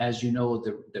 As you know,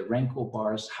 the Renko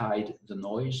bars hide the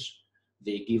noise.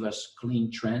 They give us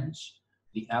clean trends.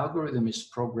 The algorithm is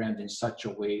programmed in such a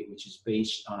way which is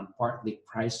based on partly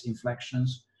price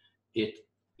inflections.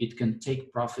 It can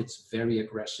take profits very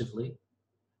aggressively.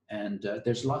 And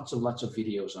there's lots of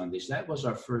videos on this. That was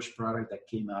our first product that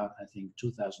came out, I think,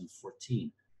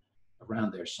 2014.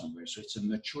 around there somewhere. So it's a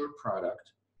mature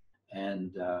product,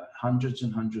 and hundreds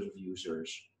and hundreds of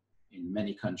users in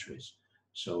many countries.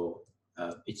 So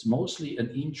it's mostly an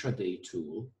intraday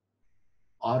tool,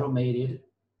 automated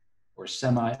or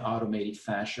semi-automated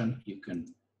fashion. You can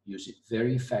use it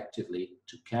very effectively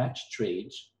to catch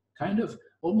trades, kind of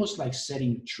almost like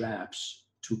setting traps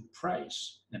to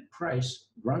price, and price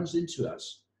runs into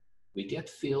us. We get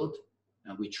filled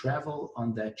and we travel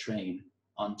on that train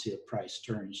until price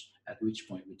turns, at which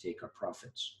point we take our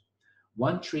profits.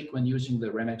 One trick when using the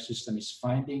Remek system is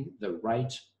finding the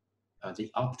right, the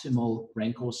optimal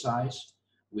Renko size,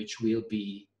 which will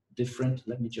be different.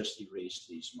 Let me just erase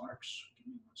these marks. Give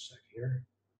me one sec here.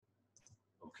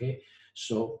 Okay,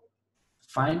 so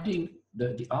finding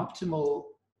the optimal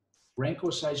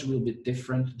Renko size will be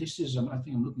different. This is, I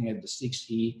think I'm looking at the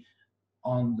 6E.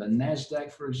 On the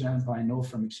NASDAQ, for example, I know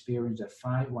from experience that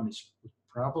 5.1 would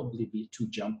probably be too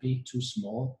jumpy, too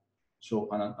small. So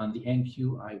on the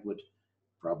NQ, I would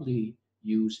probably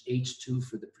use H2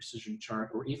 for the precision chart,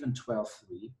 or even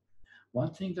 12.3.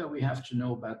 One thing that we have to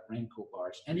know about Renko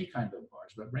bars, any kind of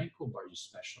bars, but Renko bars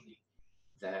especially,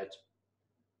 that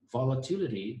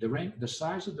volatility, the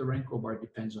size of the Renko bar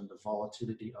depends on the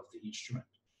volatility of the instrument,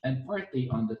 and partly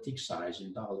on the tick size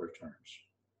in dollar terms,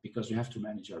 because we have to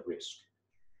manage our risk.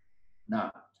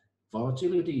 Now,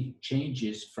 volatility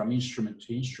changes from instrument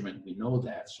to instrument. We know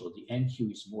that. So the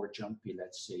NQ is more jumpy,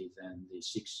 let's say, than the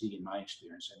 6C in my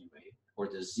experience anyway, or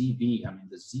the ZB. I mean,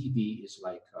 the ZB is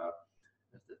like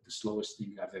the slowest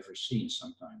thing I've ever seen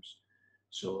sometimes.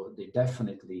 So they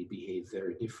definitely behave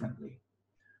very differently.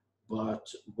 But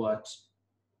what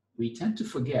we tend to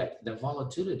forget, the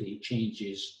volatility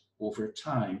changes over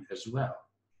time as well.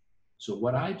 So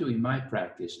what I do in my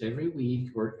practice every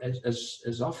week, or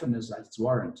as often as it's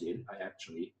warranted,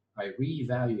 I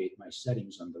reevaluate my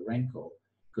settings on the Renko,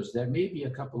 because there may be a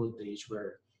couple of days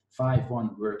where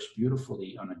 5.1 works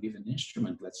beautifully on a given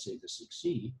instrument, let's say the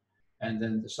 6E, and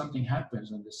then something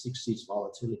happens and the 6E's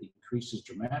volatility increases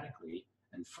dramatically,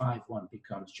 and 5.1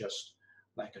 becomes just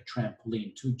like a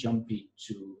trampoline, too jumpy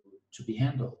to be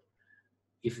handled.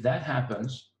 If that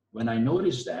happens, when I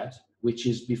notice that, which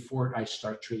is before I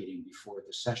start trading, before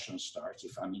the session starts,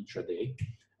 if I'm intraday,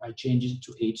 I change it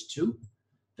to H2.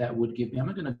 That would give me, I'm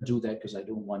not going to do that because I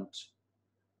don't want,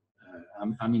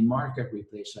 I'm in market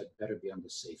replay, so I better be on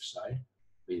the safe side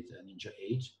with Ninja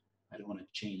 8. I don't want to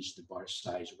change the bar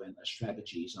size when a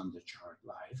strategy is on the chart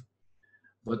live.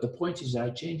 But the point is that I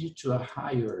change it to a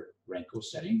higher Renko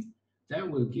setting. That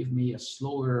will give me a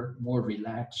slower, more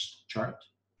relaxed chart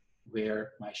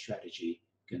where my strategy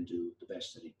can do the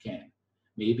best that it can.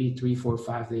 Maybe 3, 4,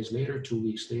 5 days later, 2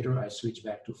 weeks later, I switch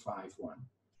back to 5.1.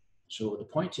 So the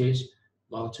point is,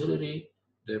 volatility,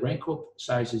 the Renko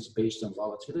size is based on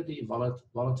volatility.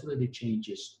 Volatility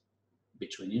changes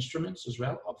between instruments as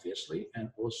well, obviously, and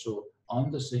also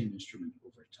on the same instrument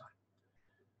over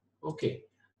time. Okay,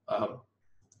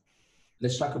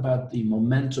 let's talk about the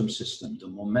momentum system. The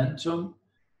momentum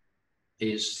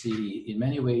is in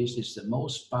many ways, is the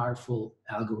most powerful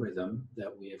algorithm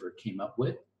that we ever came up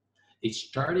with. It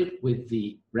started with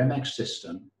the Remek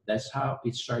system. That's how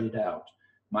it started out.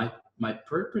 My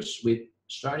purpose with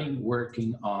starting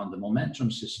working on the momentum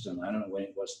system, I don't know when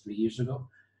it was, 3 years ago,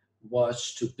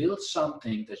 was to build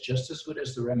something that's just as good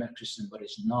as the Remek system, but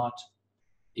it's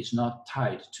not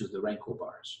tied to the Renko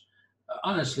bars.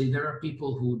 Honestly, there are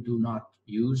people who do not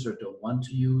use or don't want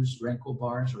to use Renko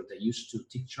bars, or they're used to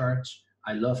tick charts.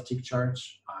 I love tick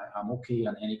charts. I'm okay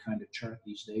on any kind of chart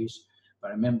these days. But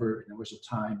I remember there was a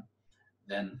time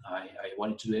then I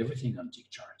wanted to do everything on tick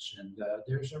charts. And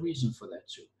there's a reason for that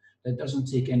too. That doesn't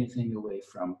take anything away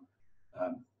from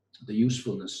the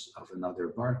usefulness of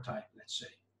another bar type, let's say.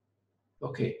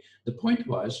 Okay, the point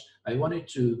was I wanted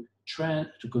to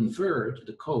convert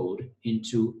the code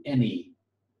into any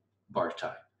bar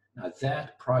type. Now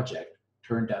that project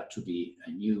turned out to be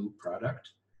a new product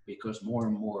because more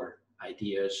and more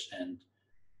ideas and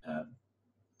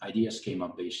ideas came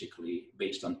up basically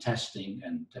based on testing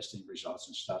and testing results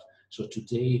and stuff. So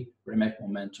today, Remek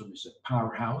Momentum is a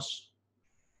powerhouse,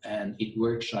 and it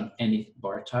works on any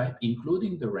bar type,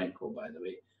 including the Renko, by the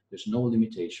way. There's no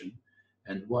limitation.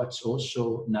 And what's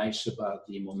also nice about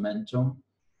the Momentum,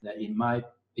 that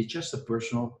it's just a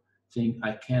personal thing.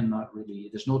 I cannot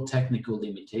really, there's no technical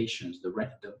limitations. The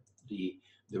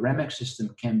Remek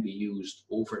system can be used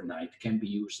overnight, can be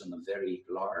used on a very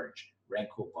large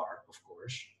Renko bar, of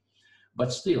course.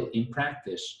 But still, in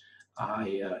practice,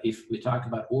 if we talk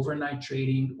about overnight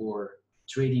trading or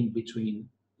trading between,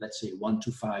 let's say, 1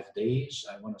 to 5 days,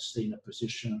 I want to stay in a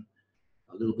position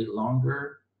a little bit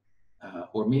longer.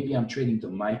 or maybe I'm trading the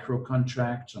micro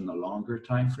contracts on a longer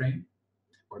time frame,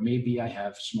 or maybe I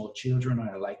have small children and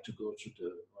I like to go to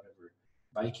the whatever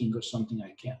biking or something.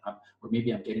 I can't, or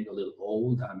maybe I'm getting a little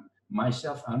old. I'm in my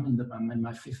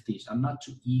 50s. I'm not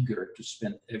too eager to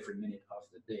spend every minute of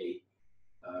the day,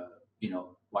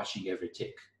 watching every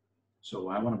tick. So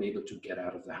I want to be able to get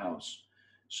out of the house.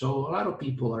 So a lot of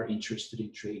people are interested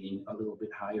in trading a little bit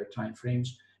higher time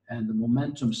frames, and the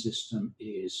momentum system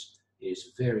is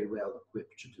very well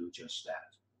equipped to do just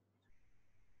that.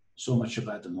 So much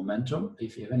about the momentum.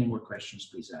 If you have any more questions,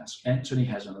 please ask. Anthony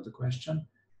has another question.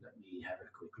 Let me have a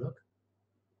quick look.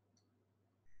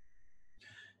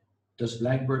 Does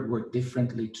Blackbird work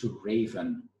differently to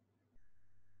Raven?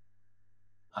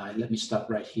 Let me stop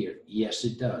right here. Yes,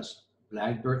 it does.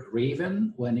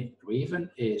 Raven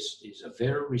is a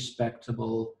very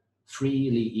respectable,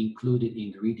 freely included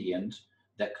ingredient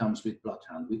that comes with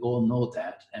Bloodhound. We all know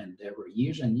that, and there were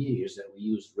years and years that we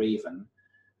used Raven.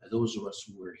 Those of us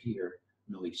who were here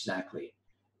know exactly.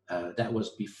 That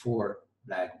was before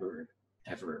Blackbird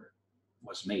ever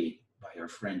was made by our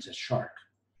friends at Shark.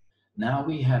 Now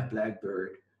we have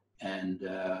Blackbird, and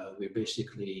we're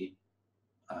basically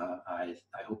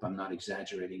I hope I'm not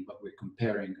exaggerating, but we're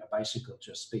comparing a bicycle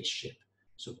to a spaceship.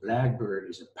 So Blackbird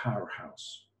is a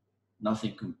powerhouse.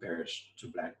 Nothing compares to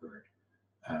Blackbird.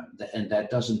 And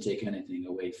that doesn't take anything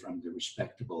away from the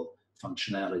respectable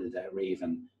functionality that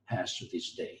Raven has to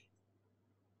this day.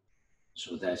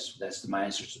 So that's my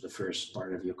answer to the first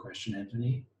part of your question,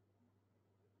 Anthony.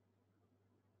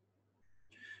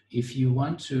 If you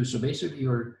want to, so basically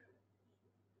you're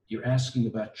asking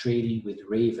about trading with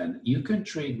Raven. You can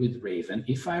trade with Raven.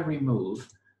 If I remove,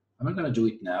 I'm not going to do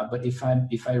it now, but if I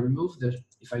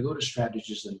go to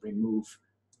strategies and remove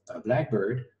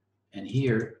Blackbird, and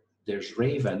here there's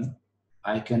Raven,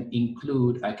 I can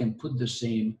put the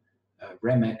same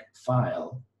Remek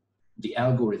file, the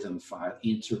algorithm file,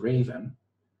 into Raven,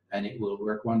 and it will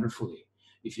work wonderfully.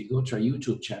 If you go to our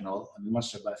YouTube channel, we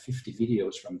must have about 50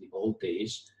 videos from the old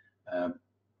days,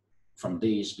 from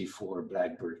days before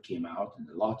Blackbird came out, and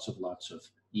lots of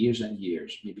years and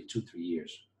years, maybe 2-3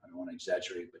 years. I don't want to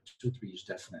exaggerate, but 2-3 years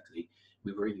definitely,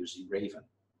 we were using Raven.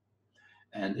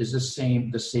 And it's the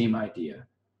same idea.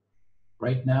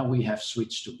 Right now we have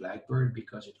switched to Blackbird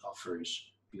because it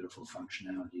offers beautiful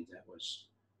functionality that was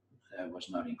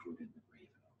not included with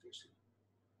Raven, obviously.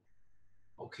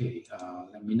 Okay,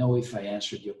 let me know if I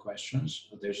answered your questions.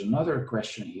 There's another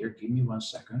question here. Give me 1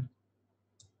 second.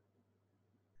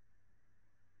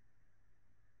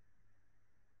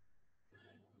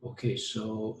 Okay,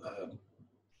 so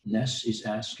Ness is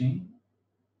asking,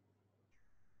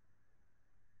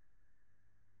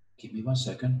 give me 1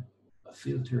 second, a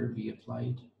filter be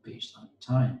applied based on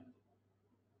time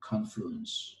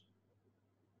confluence.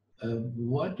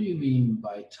 What do you mean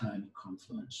by time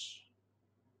confluence,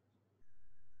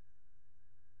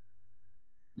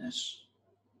 Ness?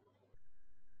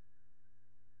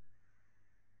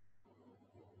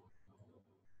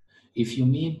 If you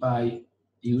mean by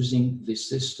using the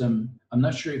system, I'm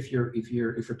not sure if you're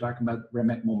talking about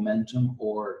Remek momentum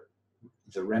or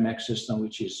the Remek system,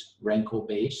 which is Renko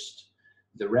based.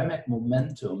 The Remek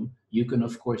momentum, you can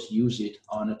of course use it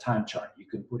on a time chart. You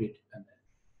can put it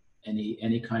in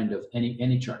any kind of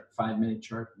any chart, 5-minute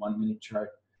chart, 1-minute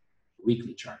chart,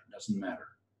 weekly chart, doesn't matter.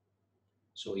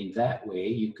 So in that way,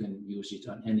 you can use it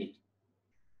on any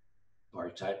bar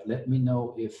type. Let me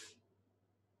know if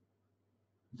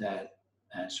that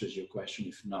answers your question.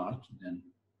 If not, then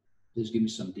please give me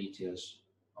some details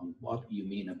on what you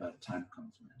mean about time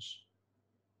confluence.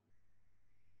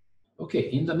 Okay,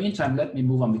 in the meantime, let me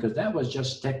move on because that was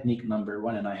just technique number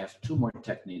 1, and I have 2 more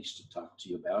techniques to talk to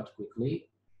you about quickly.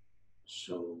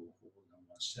 So hold on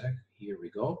 1 sec. Here we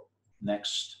go.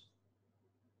 Next.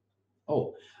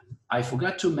 Oh, I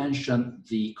forgot to mention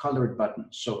the colored button.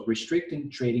 So restricting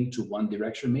trading to one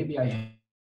direction. Maybe I have.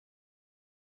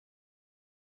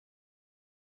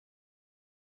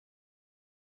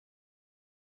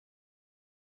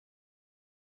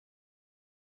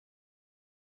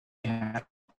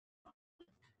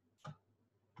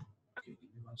 Okay,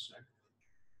 give me 1 sec.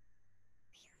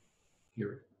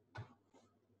 Here.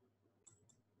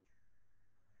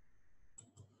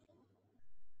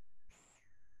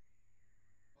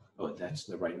 Oh, that's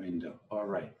the right window. All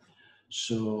right.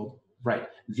 So, right,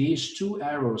 these 2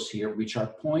 arrows here, which are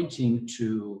pointing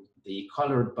to the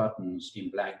colored buttons in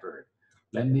Blackbird,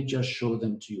 let me just show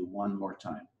them to you one more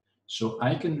time. So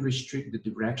I can restrict the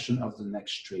direction of the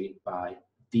next trade by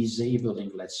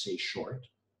disabling, let's say, short.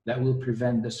 That will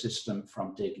prevent the system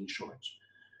from taking shorts.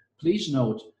 Please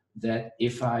note that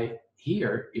if I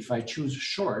choose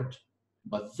short,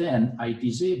 But then I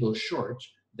disable short,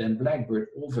 then Blackbird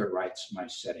overwrites my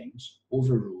settings,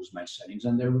 overrules my settings,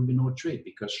 and there will be no trade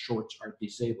because shorts are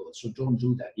disabled. So don't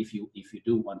do that if you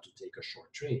do want to take a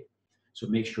short trade. So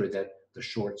make sure that the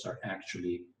shorts are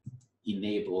actually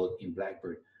enabled in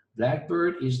Blackbird.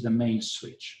 Blackbird is the main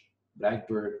switch.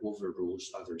 Blackbird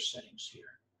overrules other settings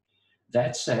here.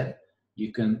 That said,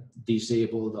 you can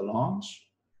disable the longs.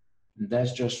 And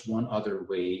that's just one other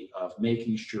way of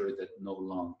making sure that no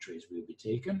long trades will be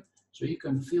taken. So you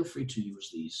can feel free to use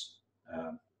these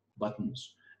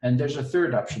buttons. And there's a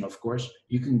third option, of course.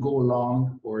 You can go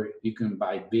long, or you can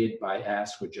buy bid, buy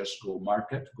ask, or just go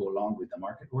market, go along with the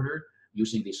market order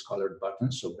using these colored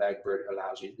buttons. So Blackbird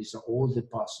allows you, these are all the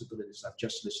possibilities. I've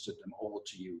just listed them all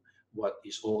to you, what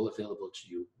is all available to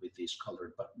you with these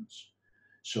colored buttons.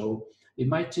 So it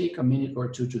might take a minute or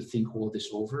two to think all this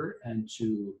over and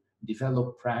to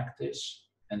develop practice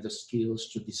and the skills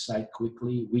to decide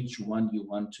quickly which one you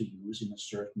want to use in a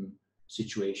certain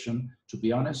situation. To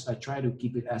be honest, I try to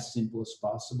keep it as simple as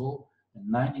possible.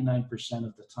 And 99%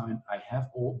 of the time, I have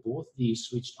both these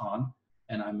switched on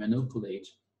and I manipulate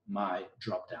my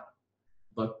drop down.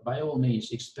 But by all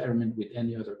means, experiment with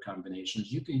any other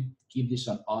combinations. You can keep this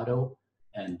on auto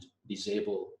and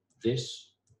disable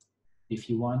this if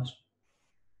you want.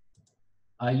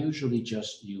 I usually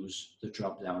just use the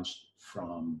drop downs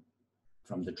from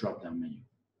the drop down menu.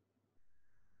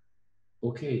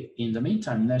 Okay, in the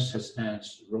meantime, Ness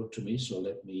has wrote to me, so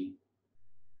let me.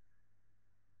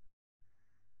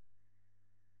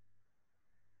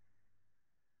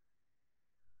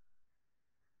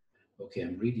 Okay,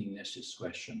 I'm reading Ness's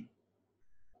question.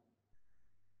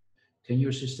 Can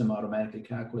your system automatically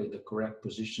calculate the correct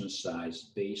position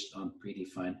size based on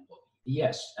predefined?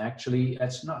 Yes, actually,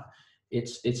 that's not.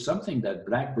 It's something that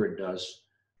Blackbird does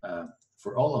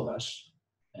for all of us.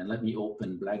 And let me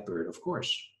open Blackbird, of course.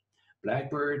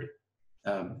 Blackbird,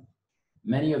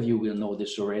 many of you will know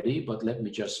this already, but let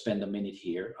me just spend a minute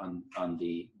here on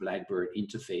the Blackbird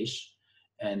interface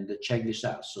and check this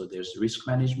out. So there's risk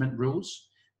management rules.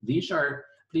 These are,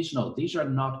 please note, these are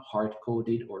not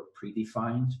hard-coded or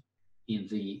predefined in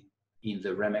the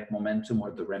Remek momentum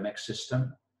or the Remek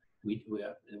system.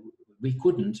 We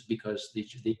couldn't because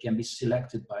they can be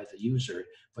selected by the user.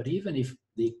 But even if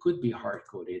they could be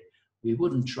hard-coded, we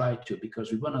wouldn't try to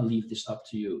because we want to leave this up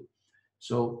to you.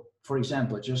 So, for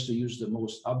example, just to use the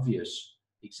most obvious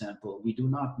example, we do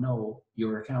not know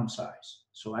your account size.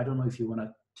 So I don't know if you want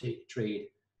to trade,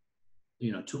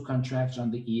 2 contracts on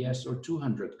the ES or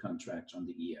 200 contracts on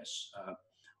the ES.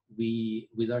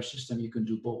 With our system, you can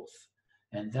do both.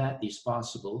 And that is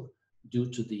possible due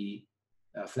to the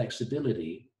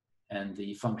flexibility and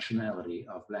the functionality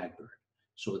of Blackbird.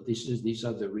 So these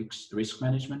are the risk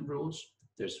management rules.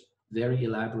 There's very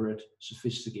elaborate,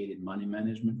 sophisticated money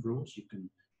management rules. You can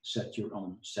set your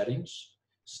own settings.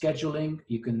 Scheduling,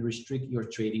 you can restrict your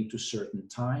trading to certain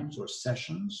times or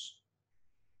sessions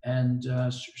and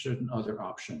certain other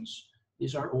options.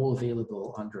 These are all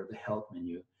available under the help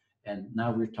menu. And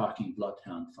now we're talking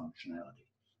Bloodhound functionality.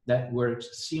 That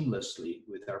works seamlessly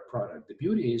with our product. The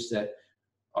beauty is that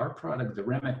our product, the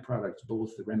Remek product,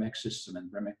 both the Remek system and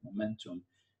Remek Momentum,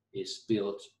 is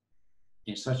built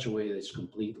in such a way that it's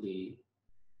completely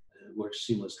works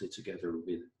seamlessly together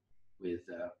with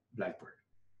Blackbird.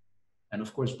 And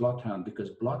of course, Bloodhound, because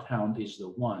Bloodhound is the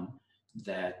one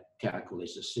that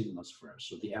calculates the signals for us.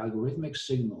 So the algorithmic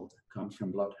signal comes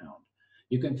from Bloodhound.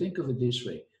 You can think of it this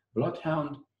way.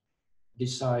 Bloodhound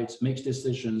makes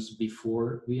decisions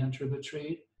before we enter the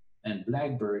trade, and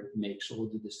Blackbird makes all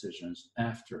the decisions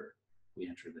after we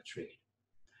enter the trade.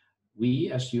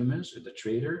 We as humans, the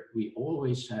trader, we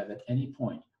always have at any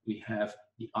point, we have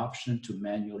the option to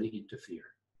manually interfere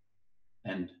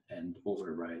and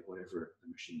override whatever the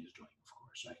machine is doing, of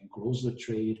course. I can close the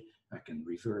trade, I can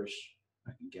reverse,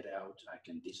 I can get out, I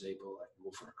can disable, I can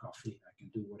go for a coffee, I can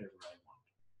do whatever I want.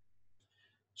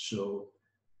 So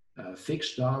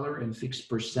fixed dollar and fixed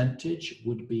percentage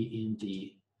would be in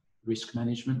the risk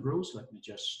management rules. Let me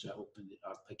just open it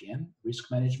up again. Risk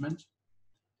management.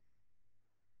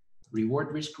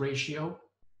 Reward risk ratio.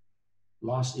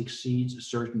 Loss exceeds a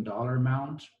certain dollar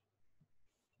amount.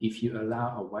 If you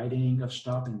allow a widening of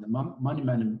stop in the money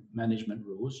management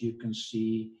rules, you can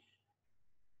see,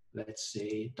 let's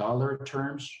say, dollar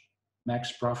terms,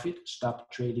 max profit,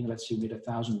 stop trading. Let's say with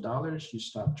 $1,000, you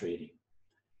stop trading.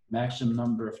 Maximum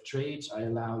number of trades, I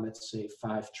allow, let's say,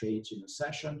 5 trades in a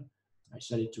session. I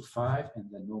set it to 5, and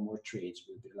then no more trades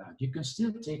will be allowed. You can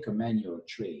still take a manual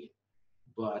trade,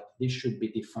 but this should be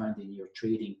defined in your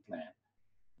trading plan.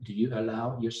 Do you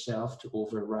allow yourself to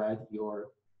override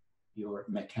your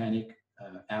mechanic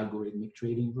algorithmic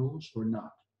trading rules or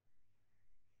not?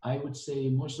 I would say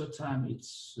most of the time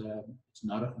it's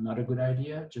not a good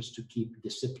idea just to keep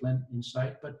discipline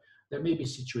inside, but there may be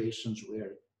situations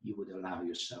where you would allow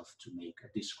yourself to make a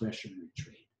discretionary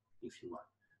trade if you want.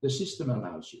 The system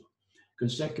allows you.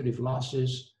 Consecutive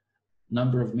losses,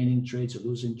 number of winning trades or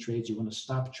losing trades, you want to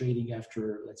stop trading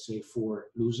after, let's say, 4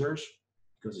 losers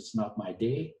because it's not my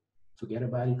day. Forget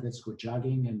about it, let's go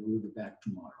jogging and we'll be back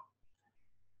tomorrow.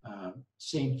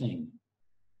 Same thing.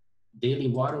 Daily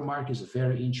watermark is a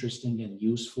very interesting and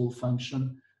useful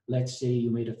function. Let's say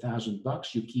you made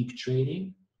 $1,000, you keep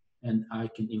trading, and I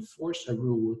can enforce a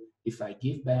rule. If I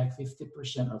give back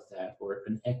 50% of that or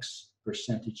an X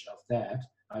percentage of that,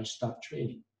 I stop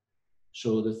trading.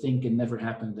 So the thing can never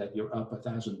happen that you're up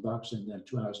 $1,000 and then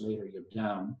 2 hours later you're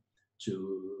down to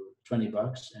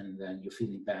 $20 and then you're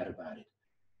feeling bad about it.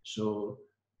 So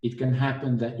it can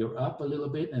happen that you're up a little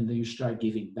bit and then you start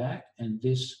giving back, and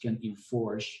this can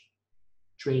enforce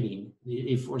trading,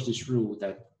 enforce this rule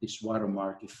that this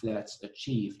watermark, if that's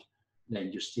achieved,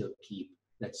 then you still keep,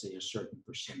 let's say, a certain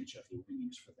percentage of your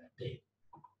winnings for that day.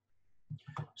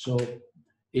 So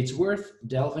it's worth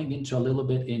delving into a little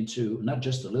bit into, not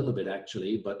just a little bit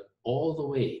actually, but all the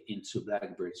way into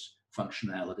Blackbird's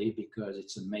functionality, because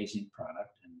it's an amazing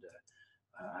product, and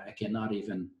I cannot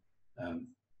even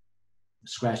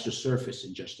scratch the surface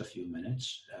in just a few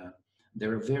minutes.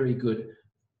 They're very good.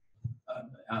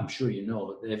 I'm sure you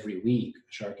know, every week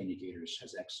Shark Indicators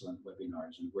has excellent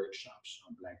webinars and workshops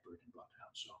on Blackbird and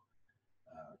Bloodhound. So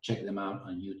check them out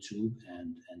on YouTube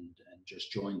and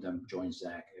just join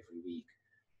Zach every week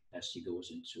as he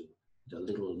goes into the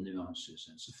little nuances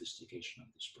and sophistication of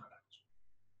this product.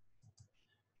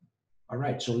 All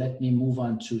right, so let me move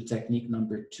on to technique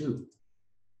number 2,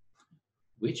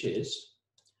 which is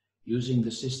using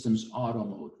the system's auto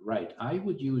mode. Right, I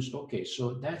would use, okay,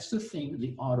 so that's the thing,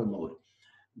 the auto mode.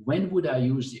 When would I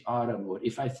use the auto mode?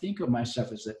 If I think of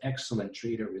myself as an excellent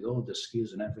trader with all the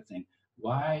skills and everything,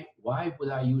 why would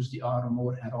I use the auto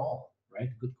mode at all, right?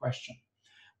 Good question.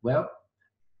 Well,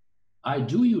 I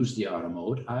do use the auto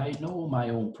mode. I know my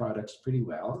own products pretty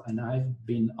well, and I've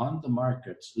been on the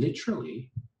markets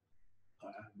literally,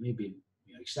 maybe,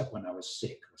 you know, except when I was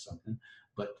sick or something,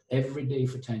 but every day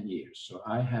for 10 years. So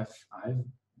I've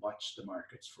watched the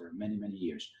markets for many, many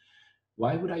years.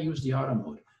 Why would I use the auto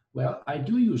mode? Well, I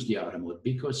do use the auto mode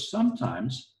because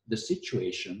sometimes the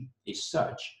situation is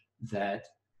such that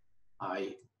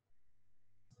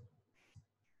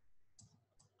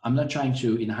I'm not trying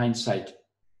to, in hindsight,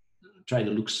 try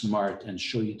to look smart and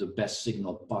show you the best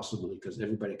signal possible, because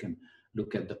everybody can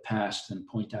look at the past and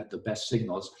point out the best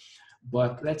signals.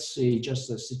 But let's say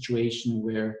just a situation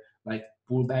where, like,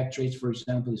 pullback trades, for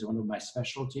example, is one of my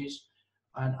specialties.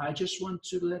 And I just want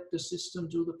to let the system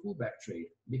do the pullback trade,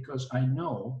 because I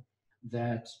know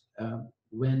that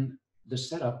when the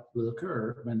setup will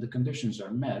occur, when the conditions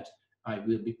are met, I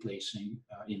will be placing,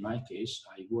 in my case,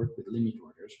 I work with limit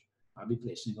orders. I'll be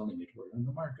placing a limit order in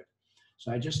the market.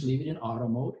 So I just leave it in auto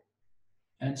mode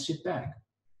and sit back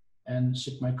and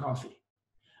sip my coffee.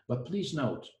 But please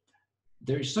note,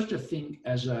 there is such a thing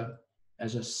as a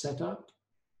setup,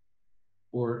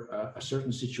 or a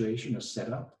certain situation, a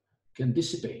setup, can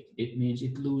dissipate. It means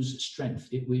it loses strength.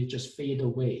 It will just fade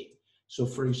away. So,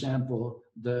 for example,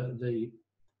 there's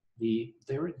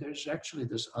actually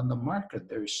this on the market.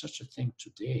 There is such a thing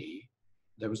today.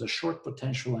 There was a short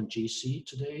potential on GC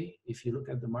today. If you look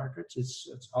at the markets,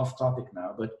 it's off topic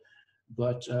now,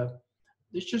 but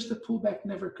it's just the pullback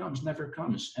never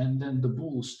comes, and then the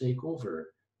bulls take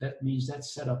over. That means that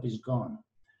setup is gone.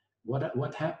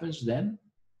 What happens then?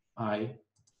 I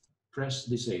press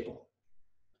disable.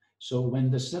 So when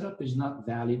the setup is not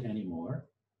valid anymore,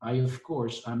 of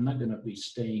course, I'm not going to be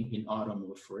staying in auto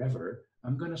mode forever.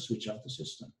 I'm going to switch off the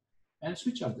system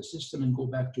and go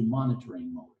back to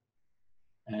monitoring mode.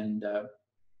 And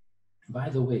by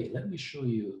the way, let me show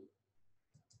you,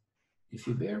 if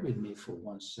you bear with me for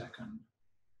 1 second,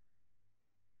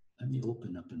 let me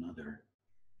open up another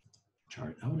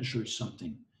chart. I want to show you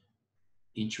something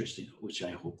interesting, which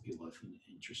I hope you will find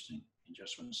interesting in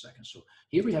just 1 second. So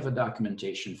here we have a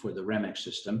documentation for the Remek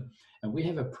system, and we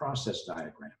have a process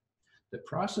diagram. The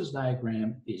process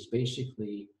diagram is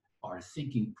basically our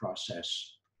thinking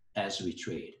process as we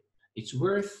trade. It's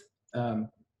worth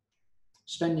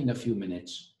spending a few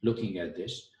minutes looking at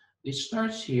this. It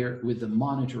starts here with the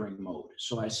monitoring mode.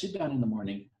 So I sit down in the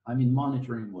morning, I'm in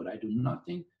monitoring mode. I do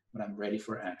nothing, but I'm ready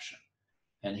for action.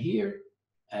 And here,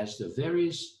 as the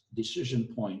various decision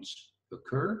points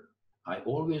occur, I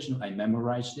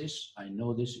memorize this. I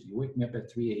know this. If you wake me up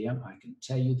at 3 a.m., I can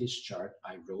tell you this chart.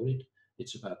 I wrote it.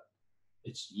 It's about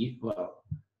well,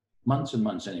 months and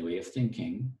months anyway of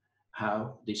thinking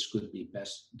how this could be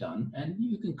best done. And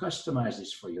you can customize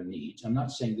this for your needs. I'm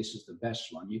not saying this is the best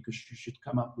one. You should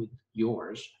come up with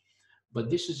yours, but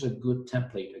this is a good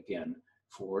template again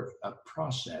for a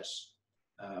process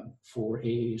for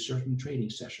a certain trading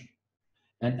session.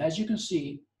 And as you can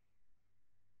see,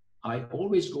 I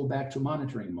always go back to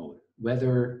monitoring mode,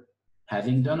 whether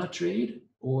having done a trade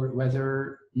or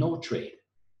whether no trade.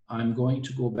 I'm going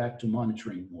to go back to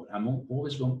monitoring mode. I'm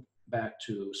always going back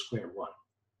to square one.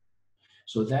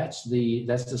 So that's the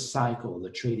cycle, the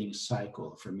trading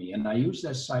cycle for me. And I use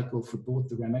that cycle for both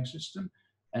the Remek system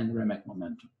and Remek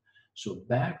momentum. So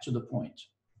back to the point.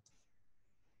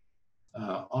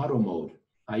 Auto mode.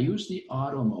 I use the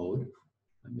auto mode.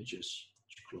 Let me just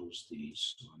close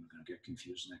these so I'm not going to get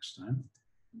confused next time.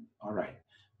 All right.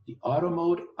 The auto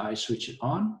mode, I switch it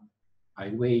on. I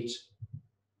wait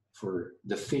for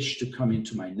the fish to come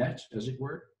into my net, as it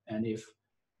were. And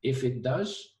if it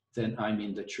does, then I'm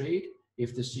in the trade.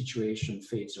 If the situation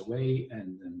fades away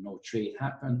and then no trade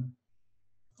happened,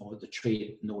 or the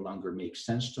trade no longer makes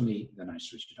sense to me, then I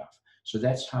switch it off. So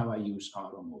that's how I use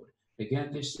auto mode.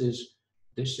 Again, this is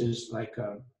like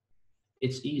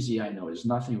it's easy, I know. There's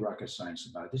nothing rocket science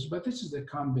about this, but this is the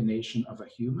combination of a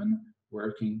human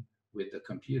working with the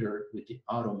computer, with the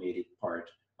automated part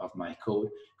of my code.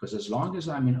 Because as long as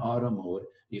I'm in auto mode,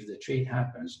 if the trade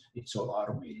happens, it's all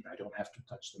automated. I don't have to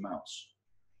touch the mouse.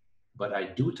 But I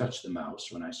do touch the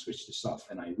mouse when I switch this off,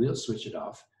 and I will switch it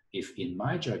off if, in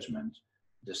my judgment,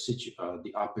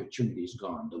 the opportunity is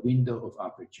gone. The window of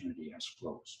opportunity has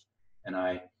closed. And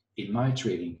in my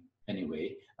trading,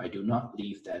 anyway, I do not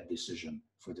leave that decision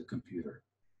for the computer.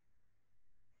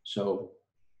 So,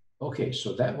 okay,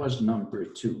 so that was number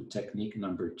 2, technique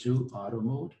number 2, auto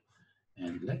mode.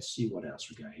 And let's see what else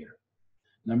we got here.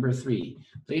 Number 3,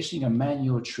 placing a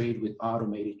manual trade with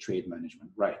automated trade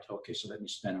management. Right, okay, so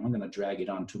I'm going to drag it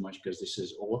on too much because this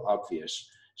is all obvious.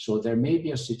 So there may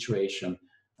be a situation,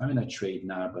 I'm in a trade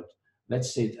now, but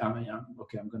let's say,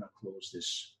 okay, I'm going to close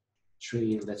this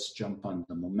trade. Let's jump on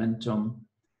the momentum.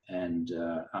 And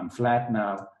I'm flat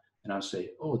now, and I'll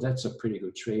say, oh, that's a pretty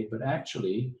good trade, but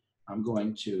actually I'm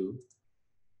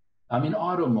in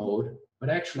auto mode, but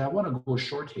actually I want to go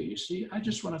short here. You see, I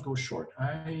just want to go short.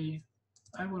 I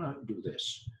want to do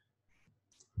this.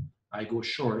 I go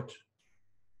short,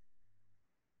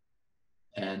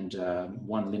 and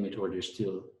one limit order is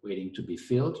still waiting to be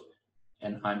filled,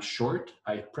 and I'm short.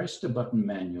 I press the button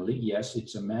manually. Yes,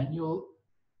 it's a manual,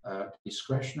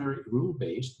 discretionary,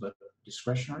 rule-based, but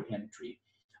discretionary entry.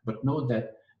 But note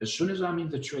that as soon as I'm in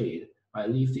the trade, I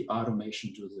leave the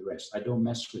automation to the rest. I don't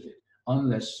mess with it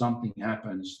unless something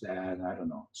happens that, I don't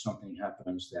know, something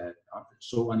happens that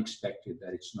so unexpected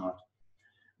that it's not.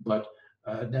 But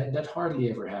that hardly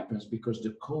ever happens because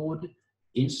the code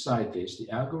inside this, the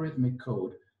algorithmic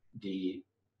code, the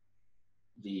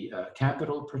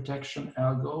capital protection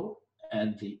algo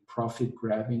and the profit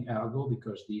grabbing algo,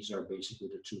 because these are basically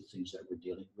the two things that we're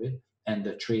dealing with, and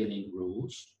the trailing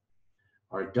rules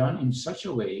are done in such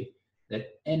a way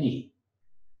that any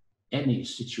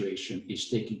situation is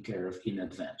taken care of in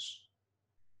advance.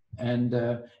 And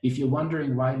if you're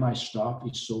wondering why my stop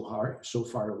is so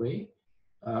far away,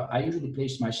 I usually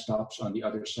place my stops on the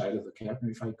other side of the counter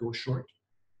if I go short.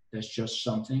 That's just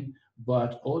something.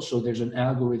 But also there's an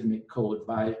algorithmic code.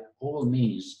 By all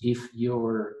means, if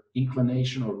your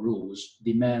inclination or rules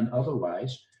demand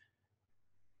otherwise,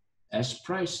 as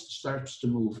price starts to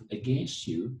move against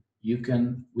you, you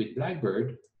can, with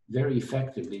Blackbird, very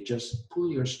effectively just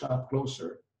pull your stop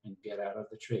closer and get out of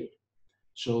the trade.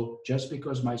 So just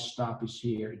because my stop is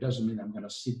here, it doesn't mean I'm going to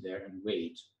sit there and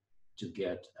wait to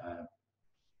get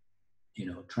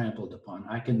trampled upon.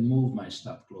 I can move my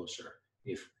stop closer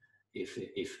if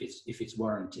it's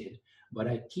warranted, but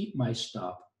I keep my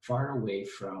stop far away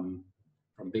from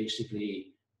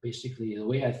basically the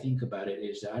way I think about it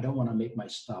is that I don't want to make my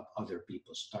stop other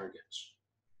people's targets.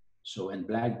 So, and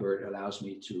Blackbird allows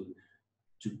me to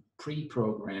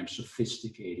pre-program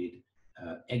sophisticated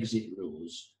exit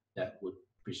rules that would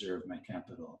preserve my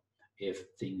capital if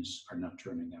things are not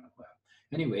turning out well.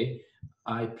 Anyway,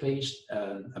 I placed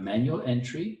a manual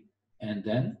entry, and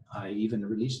then I even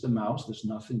release the mouse. There's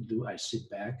nothing to do. I sit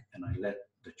back and I let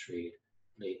the trade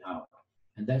play out.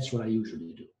 And that's what I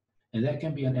usually do. And that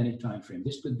can be on any time frame.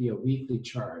 This could be a weekly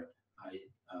chart.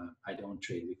 I don't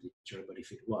trade weekly chart, but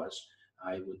if it was,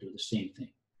 I would do the same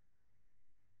thing.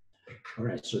 All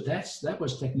right, so that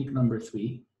was technique number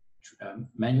 3,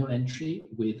 manual entry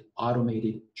with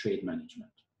automated trade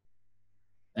management.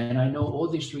 And I know all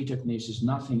these 3 techniques is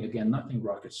nothing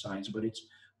rocket science, but it's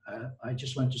I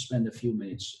just want to spend a few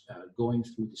minutes going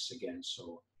through this again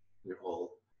so we're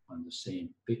all on the same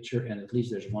picture, and at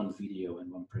least there's one video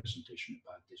and one presentation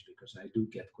about this, because I do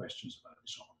get questions about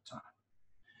this all the time.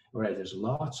 All right, there's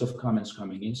lots of comments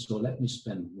coming in, so let me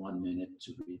spend 1 minute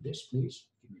to read this, please.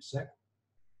 Give me a sec.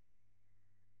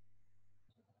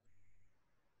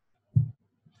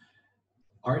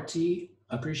 RT,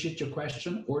 appreciate your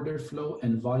question. Order flow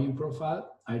and volume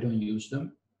profile, I don't use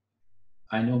them.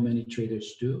 I know many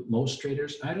traders do. Most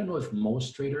traders, I don't know if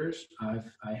most traders,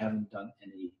 I haven't done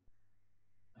any,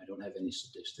 I don't have any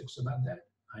statistics about that.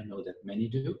 I know that many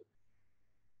do.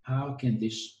 How can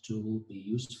this tool be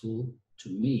useful to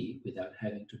me without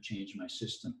having to change my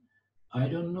system? I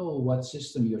don't know what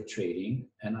system you're trading,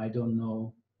 and I don't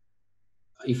know.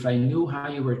 If I knew how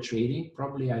you were trading,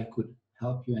 probably I could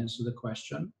help you answer the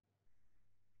question.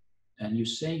 And you're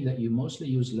saying that you mostly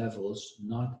use levels,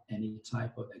 not any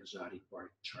type of exotic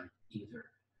bar chart either.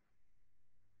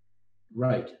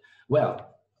 Right.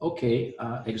 Well, okay,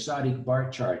 exotic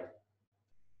bar chart.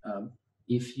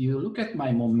 If you look at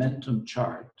my momentum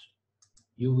chart,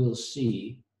 you will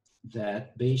see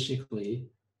that basically,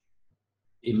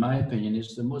 in my opinion,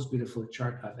 is the most beautiful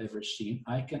chart I've ever seen.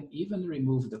 I can even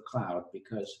remove the cloud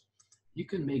because you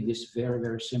can make this very,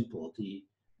 very simple. The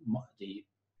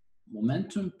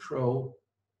Momentum Pro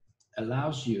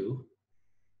allows you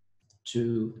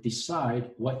to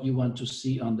decide what you want to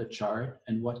see on the chart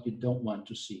and what you don't want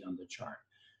to see on the chart.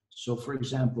 So for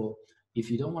example, if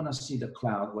you don't want to see the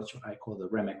cloud, what I call the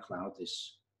Remek cloud,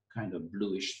 this kind of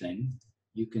bluish thing,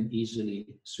 you can easily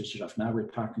switch it off. Now we're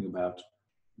talking about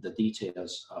the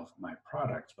details of my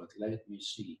product, but let me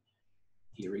see.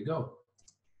 Here we go.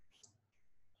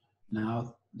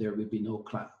 Now there will be no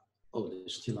cloud. Oh,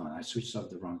 it's still on. I switched off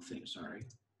the wrong thing, sorry.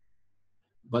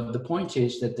 But the point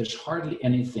is that there's hardly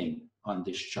anything on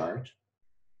this chart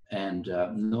and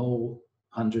no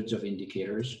hundreds of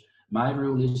indicators. My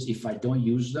rule is if I don't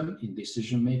use them in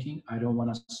decision making, I don't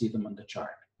want to see them on the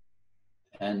chart.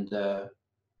 And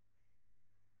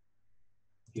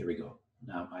here we go.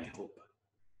 Now I hope.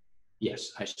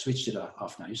 Yes, I switched it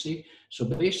off now. You see? So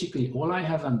basically all I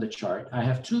have on the chart, I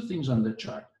have two things on the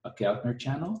chart, a Keltner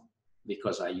channel,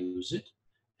 because I use it,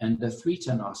 and the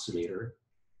 310 oscillator.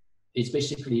 It's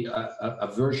basically a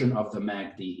version of the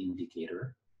MACD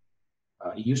indicator.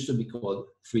 It used to be called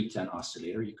 310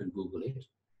 oscillator. You can Google it.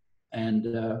 And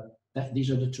these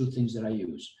are the two things that I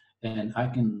use. And I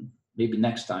can, maybe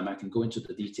next time I can go into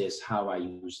the details how I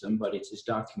use them, but it's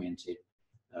documented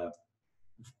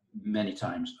many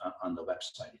times on the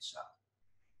website itself.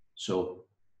 So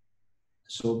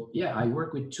yeah, I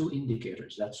work with two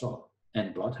indicators, that's all.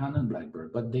 And Bloodhound and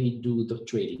Blackbird, but they do the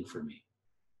trading for me.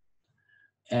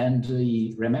 And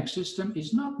the Remek system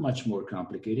is not much more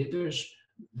complicated.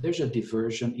 There's a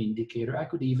diversion indicator. I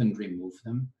could even remove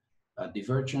them.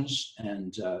 Divergence,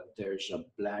 and there's a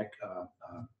black,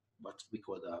 what we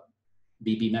call the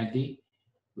BB MACD,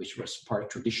 which was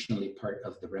traditionally part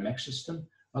of the Remek system.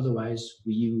 Otherwise,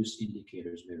 we use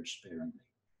indicators very sparingly.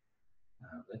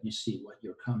 Let me see what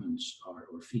your comments are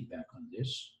or feedback on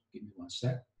this. Give me 1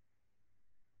 sec.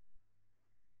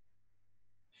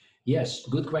 Yes,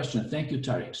 good question. Thank you,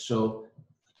 Tariq. So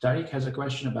Tariq has a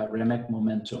question about Remek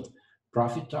momentum,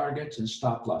 profit targets and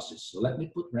stop losses. So let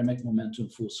me put Remek momentum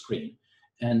full screen.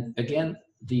 And again,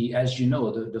 as you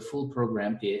know, the full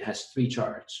program, it has 3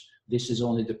 charts. This is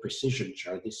only the precision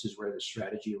chart. This is where the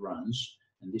strategy runs.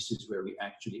 And this is where we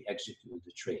actually execute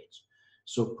the trades.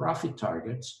 So profit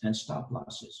targets and stop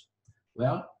losses.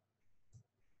 Well,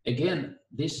 again,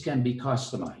 this can be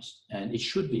customized, and it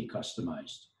should be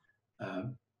customized.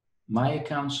 My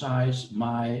account size,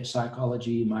 my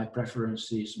psychology, my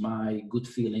preferences, my good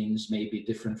feelings may be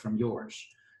different from yours.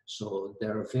 So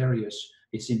there are various,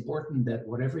 it's important that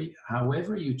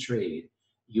however you trade,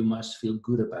 you must feel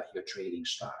good about your trading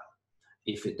style.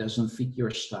 If it doesn't fit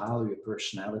your style, your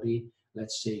personality,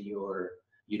 let's say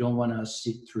you don't want to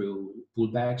sit through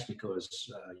pullbacks because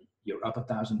you're up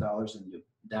 $1,000 and you're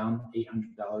down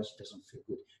 $800, it doesn't feel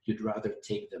good. You'd rather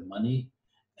take the money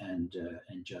and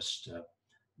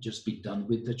just be done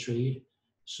with the trade.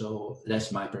 So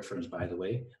that's my preference, by the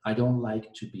way. I don't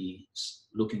like to be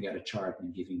looking at a chart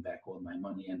and giving back all my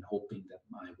money and hoping that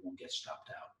I won't get stopped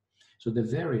out. So the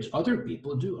various other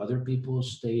people do. Other people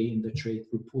stay in the trade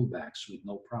through pullbacks with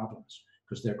no problems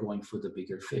because they're going for the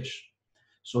bigger fish.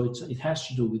 So it has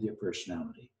to do with your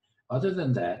personality. Other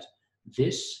than that,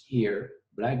 this here,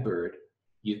 Blackbird,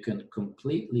 you can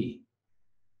completely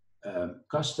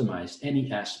customize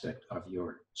any aspect of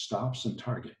your stops and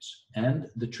targets and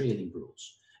the trailing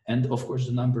rules. And of course,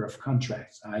 the number of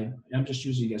contracts. I'm just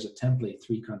using as a template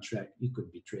 3 contracts. You could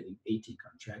be trading 80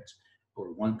 contracts or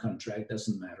 1 contract,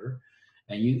 doesn't matter.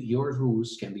 And your rules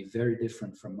can be very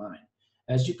different from mine.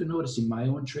 As you can notice in my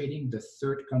own trading, the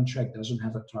 3rd contract doesn't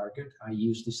have a target. I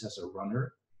use this as a runner.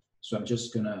 So I'm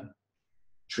just gonna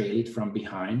trail it from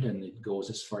behind and it goes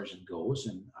as far as it goes,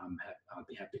 and I'll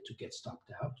be happy to get stopped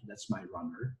out. That's my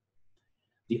runner.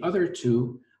 The other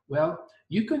 2, well,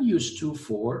 you can use 2,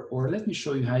 4, or let me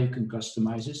show you how you can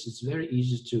customize this. It's very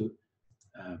easy to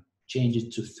change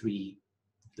it to 3,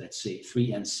 let's say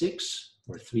 3 and 6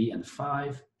 or 3 and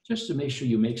 5, just to make sure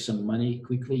you make some money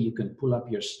quickly. You can pull up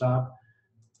your stop.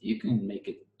 You can make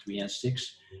it 3 and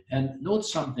 6. And note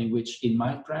something, which in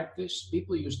my practice,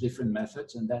 people use different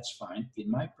methods, and that's fine. In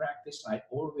my practice, I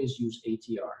always use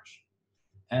ATRs,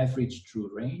 average true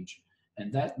range.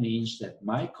 And that means that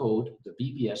my code, the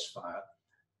BBS file,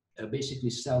 basically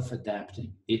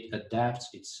self-adapting. It adapts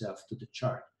itself to the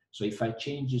chart. So if I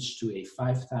change this to a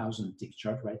 5,000 tick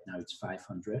chart, right now it's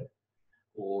 500,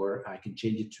 or I can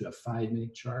change it to a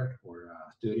 5-minute chart or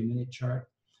a 30-minute chart,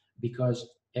 because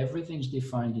everything's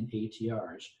defined in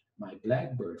ATRs. My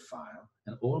Blackbird file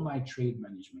and all my trade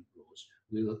management rules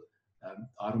will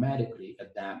automatically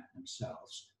adapt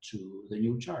themselves to the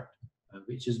new chart,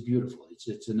 which is beautiful.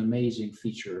 It's an amazing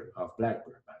feature of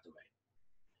Blackbird, by the way.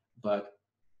 But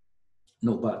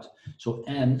no, but so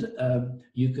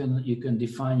you can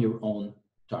define your own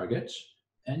targets,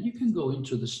 and you can go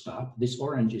into the stop. This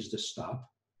orange is the stop,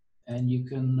 and you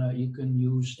can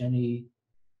use any.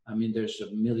 I mean, there's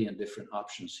a million different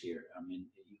options here. I mean,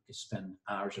 you can spend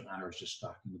hours and hours just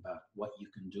talking about what you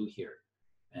can do here.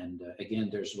 And again,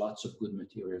 there's lots of good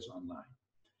materials online.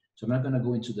 So I'm not going to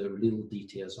go into the little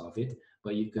details of it,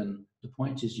 but the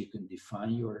point is you can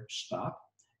define your stop,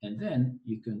 and then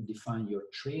you can define your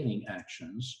trailing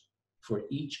actions for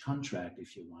each contract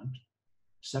if you want,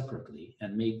 separately,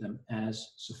 and make them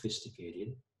as sophisticated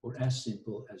or as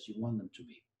simple as you want them to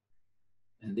be.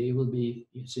 And they will be,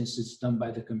 since it's done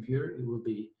by the computer, it will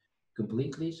be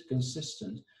completely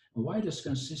consistent. And why does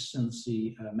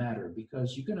consistency matter?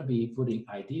 Because you're going to be putting,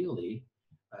 ideally,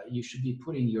 you should be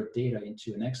putting your data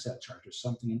into an Excel chart or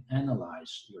something and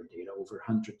analyze your data over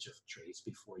hundreds of trades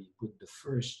before you put the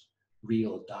first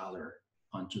real dollar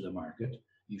onto the market.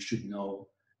 You should know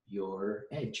your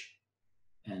edge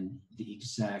and the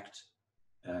exact,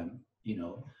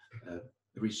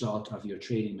 result of your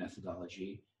trading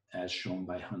methodology as shown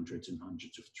by hundreds and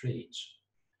hundreds of trades.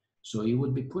 So you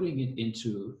would be putting it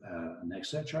into an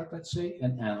Excel chart, let's say,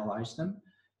 and analyze them.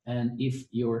 And if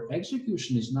your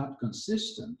execution is not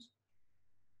consistent,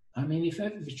 I mean, if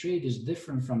every trade is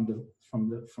different from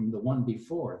the one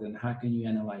before, then how can you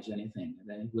analyze anything? And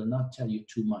then it will not tell you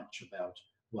too much about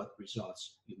what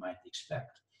results you might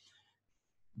expect.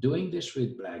 Doing this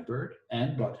with Blackbird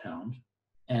and Bothound,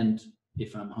 and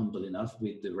if I'm humble enough,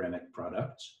 with the Remek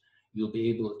products, you'll be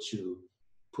able to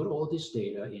put all this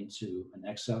data into an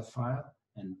Excel file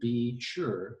and be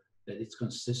sure that it's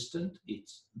consistent,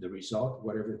 it's the result,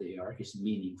 whatever they are, is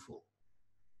meaningful.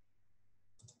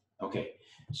 Okay,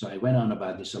 so I went on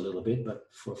about this a little bit, but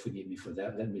forgive me for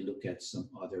that. Let me look at some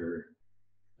other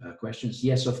questions.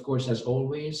 Yes, of course, as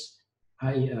always.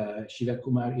 Hi, Shiva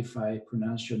Kumar, if I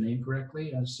pronounce your name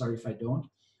correctly. I'm sorry if I don't.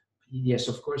 Yes,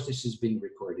 of course, this is being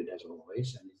recorded as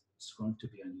always, and it's going to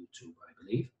be on YouTube, I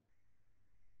believe.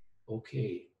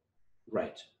 Okay,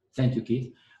 right. Thank you,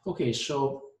 Keith. Okay,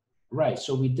 so, right,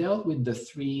 so we dealt with the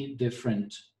 3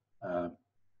 different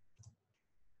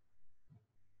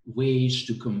ways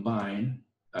to combine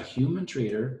a human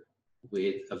trader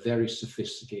with a very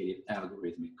sophisticated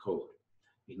algorithmic code.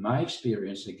 In my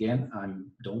experience, again, I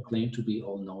don't claim to be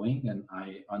all-knowing, and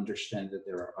I understand that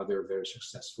there are other very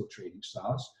successful trading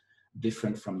styles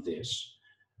different from this.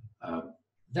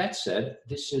 That said,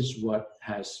 this is what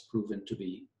has proven to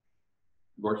be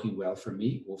working well for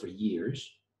me over years,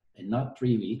 and not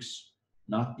 3 weeks,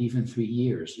 not even 3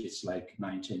 years. It's like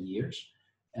 9, 10 years.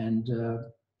 And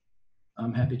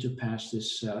I'm happy to pass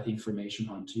this information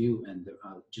on to you, and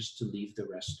just to leave the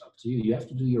rest up to you. You have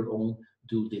to do your own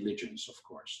due diligence, of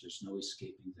course. There's no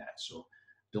escaping that. So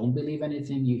don't believe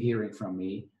anything you're hearing from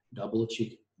me. Double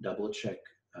check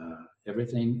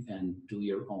everything, and do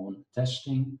your own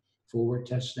testing, forward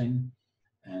testing,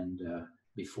 and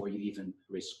before you even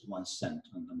risk 1 cent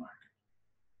on the market.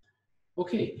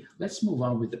 Okay, let's move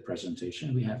on with the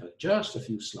presentation. We have just a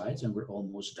few slides and we're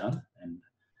almost done. And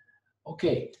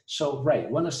okay, so right,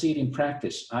 want to see it in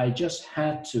practice. I just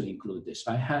had to include this.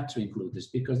 I had to include this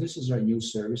because this is our new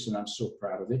service and I'm so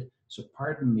proud of it. So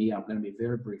pardon me, I'm going to be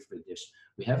very brief with this.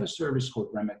 We have a service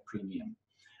called Remek Premium.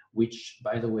 which,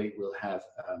 by the way, will have,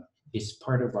 is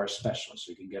part of our special,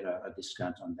 so you can get a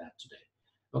discount on that today.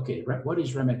 Okay, what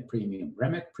is Remek Premium?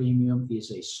 Remek Premium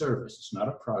is a service. It's not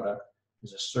a product,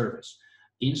 it's a service.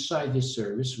 Inside this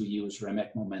service, we use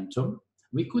Remek Momentum.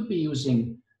 We could be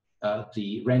using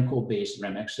the Renko-based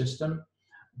Remek system,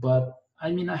 but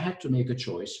I mean, I had to make a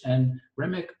choice, and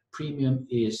Remek Premium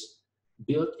is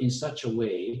built in such a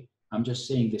way, I'm just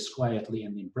saying this quietly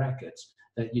and in brackets,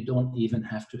 that you don't even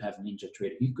have to have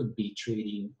NinjaTrader. You could be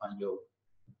trading on your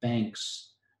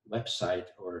bank's website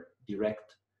or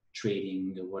direct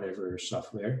trading, whatever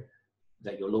software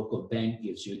that your local bank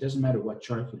gives you. It doesn't matter what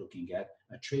chart you're looking at.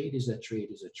 A trade is a trade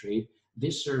is a trade.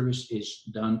 This service is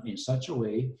done in such a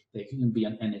way that you can be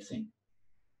on anything.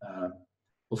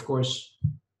 Of course,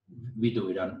 we do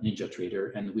it on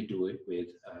NinjaTrader, and we do it with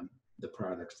the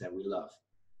products that we love.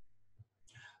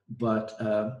 But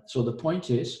so the point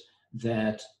is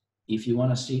that if you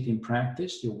want to see it in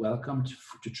practice, you're welcome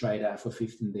to try it out for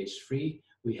 15 days free.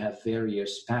 We have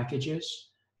various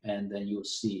packages, and then you'll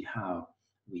see how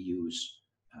we use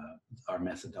our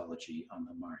methodology on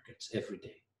the markets every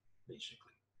day, basically.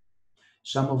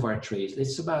 Some of our trades,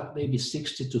 it's about maybe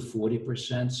 60 to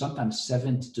 40%, sometimes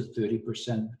 70 to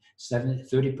 30%,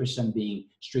 30% being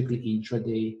strictly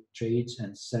intraday trades,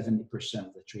 and 70%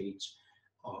 of the trades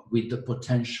with the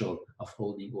potential of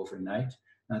holding overnight.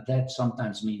 Now that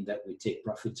sometimes means that we take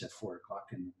profits at 4 o'clock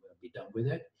and we'll be done with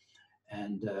it.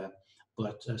 And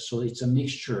so it's a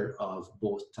mixture of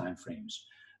both time frames.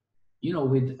 You know,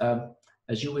 with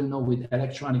as you will know, with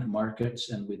electronic markets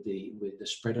and with the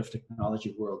spread of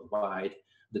technology worldwide,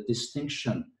 the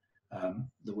distinction,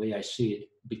 the way I see it,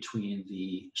 between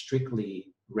the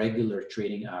strictly regular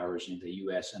trading hours in the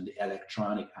US and the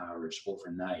electronic hours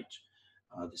overnight,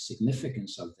 the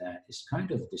significance of that is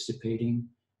kind of dissipating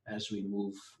as we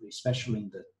move, especially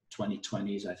in the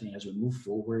 2020s. I think as we move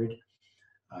forward,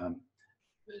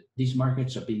 these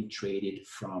markets are being traded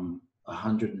from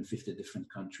 150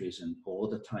 different countries and all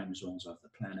the time zones of the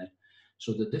planet.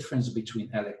 So the difference between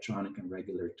electronic and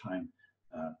regular time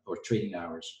or trading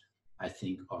hours, I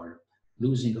think, are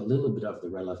losing a little bit of the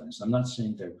relevance. I'm not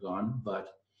saying they're gone, but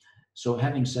so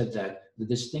having said that, the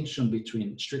distinction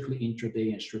between strictly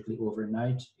intraday and strictly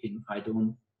overnight, I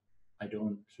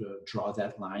don't draw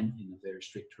that line in very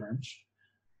strict terms.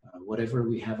 Whatever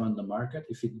we have on the market,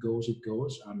 if it goes, it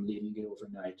goes. I'm leaving it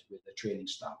overnight with a trading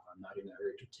stop. I'm not in a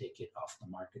hurry to take it off the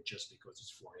market just because it's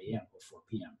 4 a.m. or 4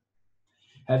 p.m.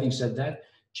 Having said that,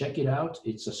 check it out.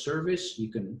 It's a service.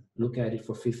 You can look at it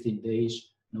for 15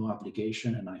 days, no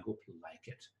obligation, and I hope you like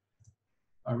it.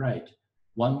 All right.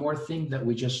 One more thing that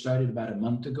we just started about a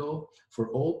month ago for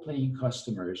all playing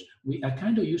customers. I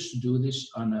kind of used to do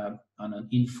this on an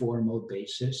informal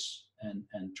basis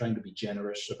and trying to be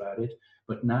generous about it,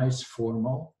 but now it's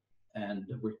formal and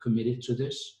we're committed to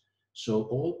this. So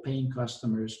all paying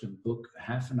customers can book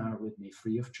half an hour with me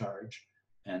free of charge,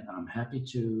 and I'm happy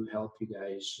to help you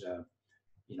guys,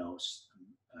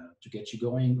 to get you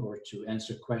going, or to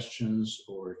answer questions,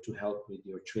 or to help with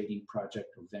your trading project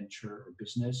or venture or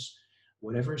business,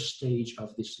 whatever stage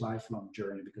of this lifelong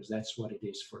journey, because that's what it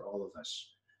is for all of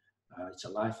us. It's a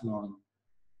lifelong,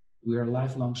 we are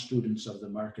lifelong students of the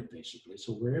market, basically.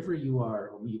 So wherever you are,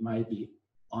 or you might be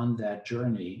on that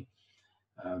journey,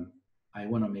 I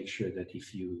want to make sure that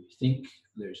if you think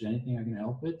there's anything I can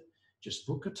help with, just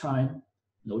book a time,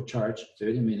 no charge,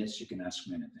 30 minutes, you can ask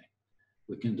me anything.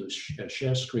 We can do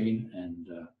share screen, and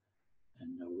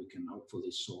we can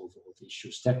hopefully solve all the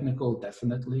issues. Technical,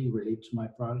 definitely relate to my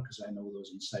product because I know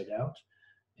those inside out.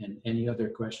 And any other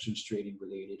questions trading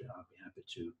related, I'll be happy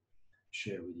to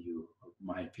share with you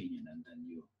my opinion, and then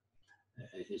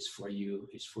it's for you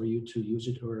to use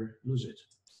it or lose it.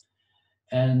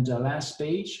 And last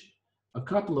page, a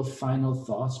couple of final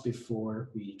thoughts before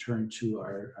we turn to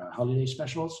our holiday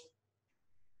specials.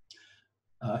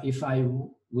 If I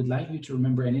would like you to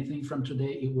remember anything from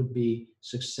today, it would be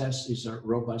success is a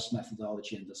robust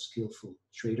methodology and a skillful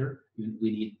trader.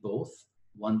 We need both.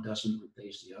 One doesn't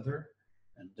replace the other.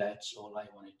 And that's all I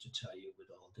wanted to tell you with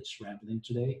all this rambling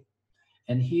today.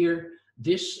 And here,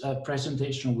 this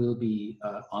presentation will be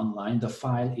online, the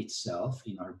file itself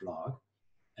in our blog.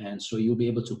 And so you'll be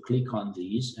able to click on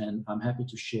these, and I'm happy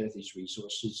to share these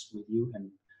resources with you.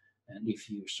 And if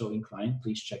you're so inclined,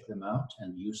 please check them out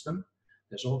and use them.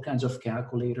 There's all kinds of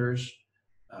calculators.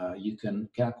 You can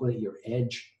calculate your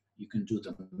edge. You can do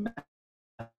the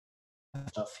math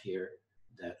stuff here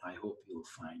that I hope you'll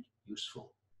find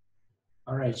useful.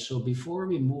 All right, so before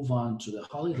we move on to the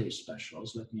holiday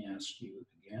specials, let me ask you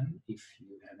again if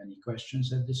you have any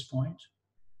questions at this point.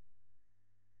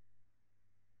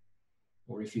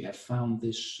 or if you have found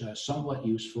this somewhat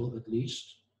useful at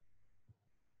least.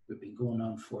 We've been going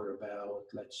on for about,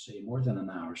 let's say, more than an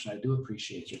hour, so I do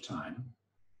appreciate your time.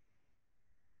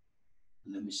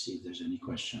 Let me see if there's any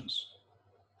questions.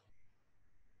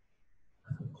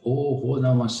 Oh, hold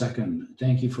on one second.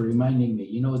 Thank you for reminding me.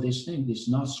 You know, this thing is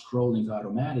not scrolling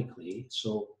automatically,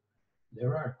 so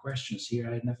there are questions here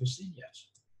I've never seen yet.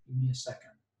 Give me a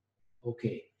second.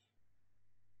 Okay.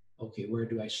 Okay, where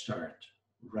do I start?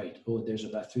 Right. Oh, there's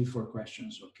about 3, 4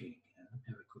 questions. Okay,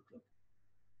 have a quick look.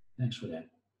 Thanks for that.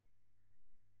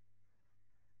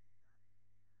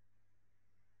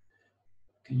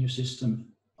 Can your system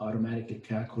automatically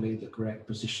calculate the correct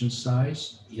position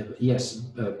size? Yes,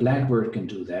 Blackbird can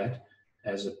do that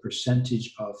as a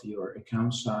percentage of your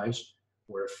account size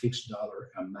or a fixed dollar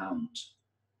amount.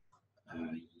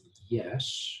 Yes,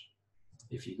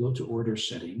 if you go to order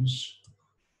settings.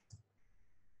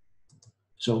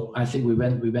 So I think we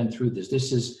went through this.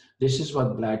 This is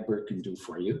what Blackbird can do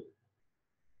for you.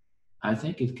 I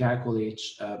think it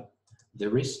calculates the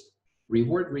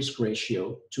reward risk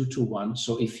ratio 2 to 1.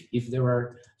 So if there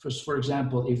are, for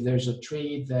example, if there's a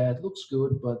trade that looks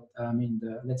good, but I mean,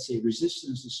 let's say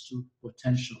resistance is too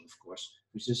potential, of course,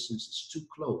 resistance is too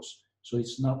close, so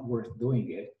it's not worth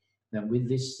doing it, then with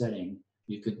this setting,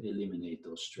 you could eliminate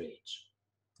those trades.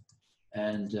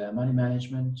 And money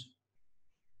management,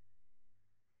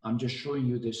 I'm just showing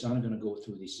you this. I'm not going to go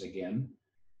through this again.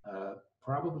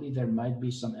 Probably there might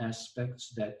be some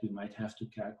aspects that you might have to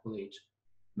calculate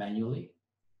manually,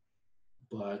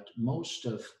 but most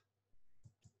of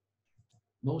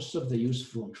the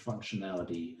useful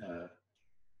functionality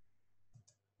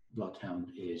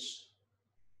Bloodhound is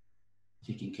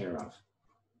taking care of.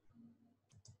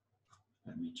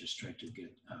 Let me just try to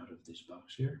get out of this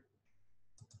box here.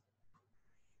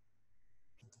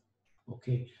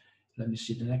 Okay, let me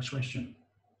see the next question.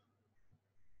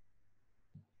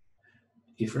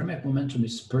 If Remek Momentum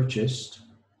is purchased,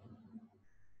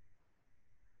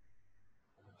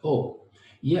 oh,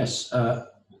 yes,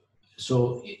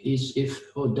 so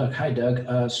Doug, hi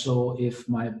Doug. So if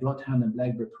my Bloodhound and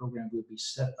Blackbird program will be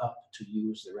set up to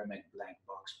use the Remek Black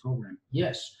Box program,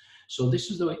 yes. So this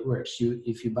is the way it works.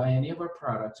 If you buy any of our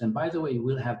products, and by the way,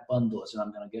 we'll have bundles, and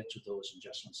I'm going to get to those in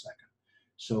just 1 second.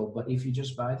 So, but if you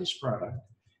just buy this product,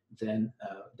 then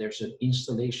there's an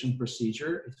installation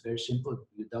procedure. It's very simple.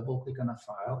 You double click on a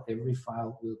file. Every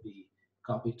file will be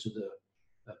copied to the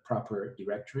proper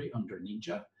directory under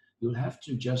Ninja. You'll have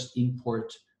to just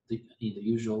import in the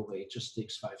usual way. It just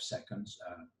takes 5 seconds,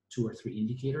 2 or 3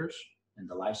 indicators and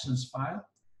the license file.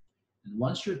 And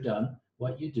once you're done,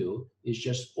 what you do is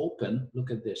just open, look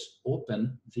at this,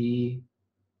 open the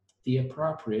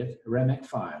appropriate Remek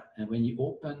file. And when you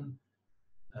open,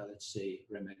 let's say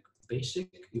Remek Basic,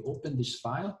 you open this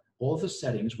file, all the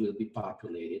settings will be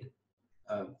populated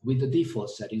with the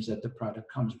default settings that the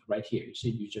product comes with right here. You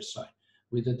see, you just saw it.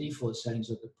 With the default settings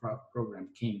that the program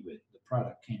came with, the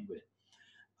product came with.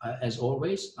 As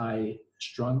always, I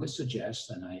strongly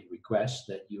suggest and I request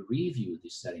that you review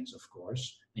these settings, of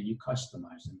course, and you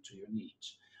customize them to your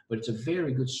needs. But it's a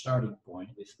very good starting point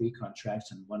with 3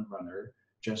 contracts and 1 runner,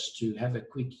 just to have a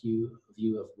quick view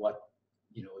of what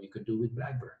you could do with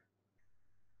Blackbird.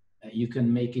 You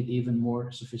can make it even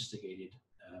more sophisticated.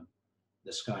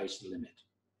 The sky's the limit.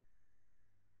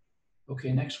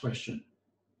 Okay, next question.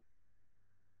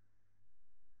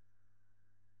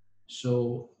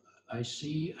 So I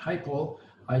see, hi Paul,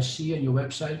 I see on your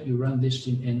website you run this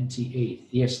in NT8.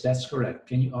 Yes, that's correct.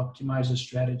 Can you optimize a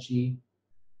strategy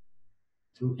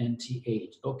through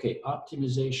NT8? Okay,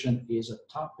 optimization is a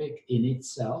topic in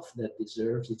itself that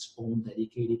deserves its own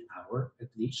dedicated hour at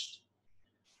least.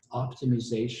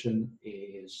 Optimization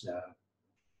is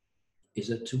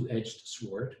a two-edged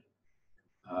sword.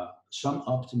 Some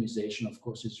optimization, of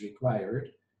course, is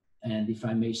required. And if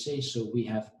I may say so, we've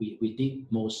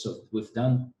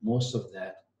done most of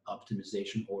that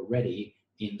optimization already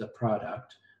in the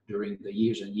product during the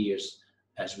years and years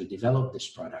as we developed this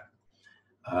product.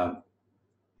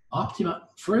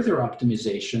 Further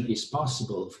optimization is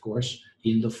possible, of course,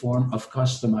 in the form of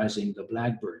customizing the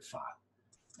Blackbird file.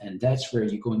 And that's where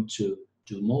you're going to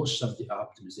do most of the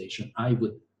optimization. I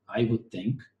would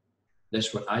think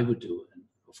that's what I would do. And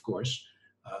of course,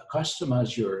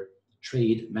 customize your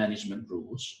trade management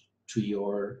rules to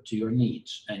your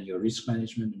needs and your risk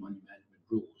management and money management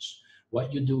rules.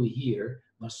 What you do here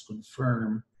must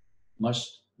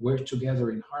work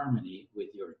together in harmony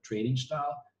with your trading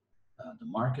style, the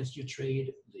markets you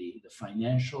trade, the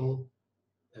financial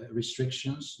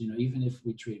restrictions. Even if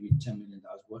we trade with $10 million,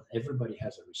 everybody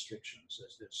has a restriction. So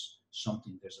there's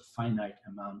a finite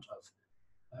amount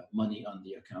of money on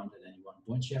the account at any one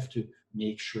point. So you have to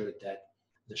make sure that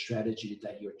the strategy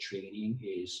that you're trading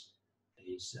is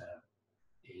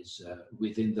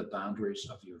within the boundaries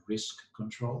of your risk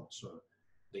control. So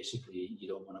basically, you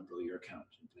don't want to blow your account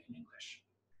in plain English.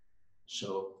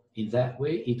 So in that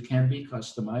way, it can be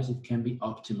customized, it can be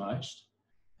optimized.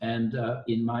 And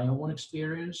in my own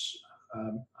experience,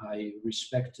 I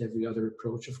respect every other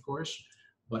approach, of course,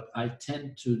 but I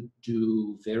tend to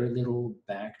do very little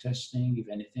back testing, if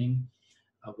anything.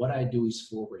 What I do is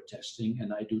forward testing,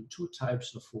 and I do two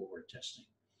types of forward testing.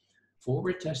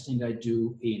 Forward testing I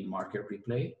do in Market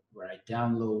Replay, where I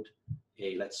download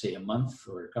let's say a month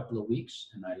or a couple of weeks,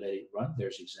 and I let it run.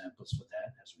 There's examples for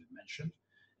that, as we've mentioned,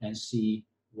 and see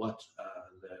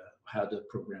how the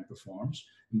program performs.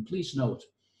 And please note,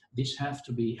 this has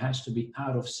to be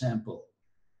out of sample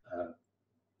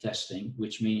testing,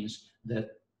 which means that,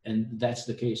 and that's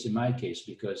the case in my case,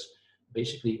 because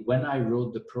basically when I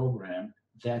wrote the program,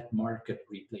 that Market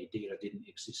Replay data didn't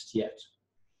exist yet.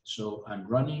 So I'm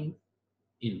running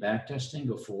in back testing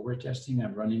or forward testing,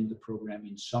 I'm running the program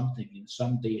in some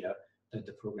data that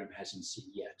the program hasn't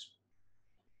seen yet.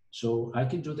 So I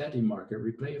can do that in Market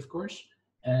Replay, of course,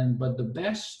 but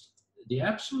the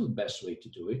absolute best way to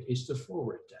do it is to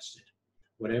forward test it.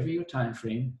 Whatever your time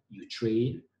frame, you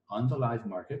trade on the live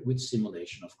market with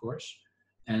simulation, of course,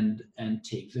 and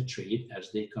take the trade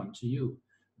as they come to you.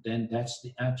 Then that's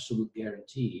the absolute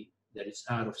guarantee that it's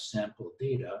out of sample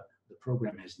data. The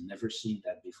program has never seen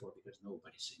that before, because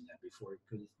nobody's seen that before,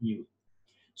 because it's new.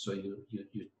 So you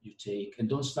take, and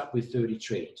don't stop with 30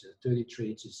 trades. 30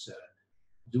 trades is,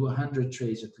 do 100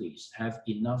 trades at least. Have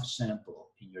enough sample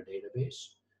in your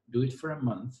database. Do it for a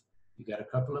month. You got a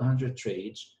couple of 100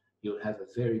 trades. You'll have a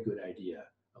very good idea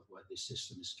of what this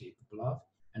system is capable of.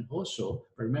 And also,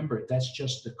 remember, that's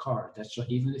just the car. That's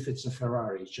even if it's a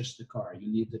Ferrari, it's just the car.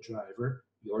 You need the driver.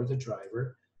 You're the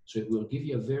driver. So it will give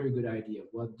you a very good idea of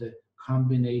what the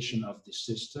combination of the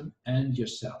system and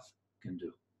yourself can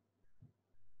do.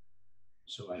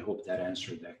 So I hope that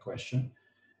answered that question.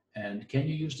 And can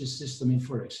you use this system in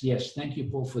Forex? Yes, thank you,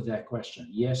 Paul, for that question.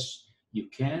 Yes, you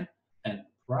can, and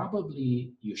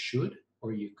probably you should,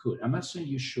 or you could. I'm not saying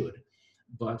you should,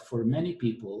 but for many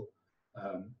people,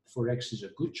 Forex is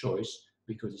a good choice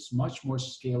because it's much more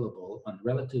scalable on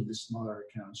relatively smaller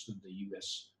accounts than the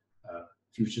US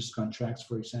futures contracts,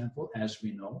 for example, as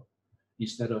we know.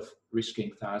 Instead of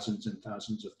risking thousands and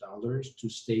thousands of dollars to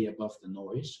stay above the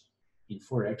noise, in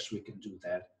Forex we can do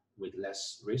that with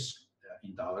less risk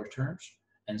in dollar terms,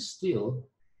 and still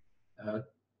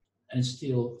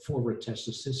forward test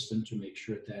the system to make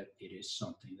sure that it is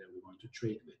something that we want to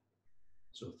trade with.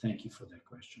 So thank you for that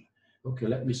question. Okay,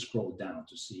 let me scroll down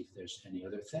to see if there's any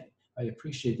other thing. I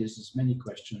appreciate there's many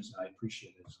questions. I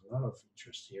appreciate there's a lot of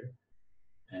interest here,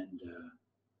 and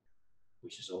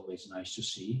which is always nice to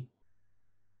see.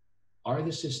 Are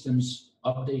the systems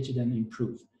updated and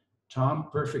improved? Tom,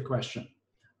 perfect question.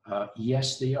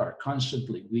 Yes, they are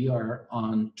constantly. We are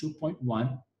on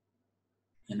 2.1,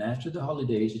 and after the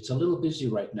holidays, it's a little busy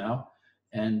right now,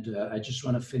 and I just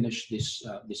want to finish this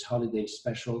this holiday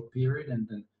special period, and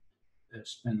then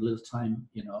spend a little time,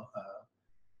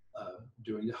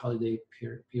 during the holiday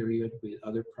period with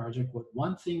other projects. But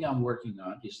one thing I'm working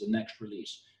on is the next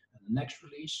release, and the next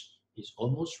release is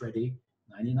almost ready.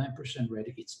 99%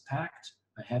 ready. It's packed.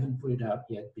 I haven't put it out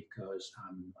yet because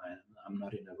I'm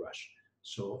not in a rush.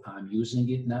 So I'm using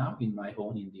it now in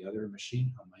the other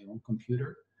machine on my own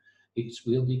computer. It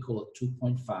will be called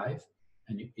 2.5,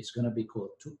 and it's going to be called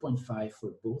 2.5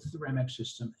 for both the Remek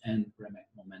system and Remek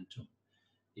Momentum.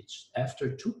 It's after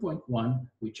 2.1,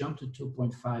 we jumped to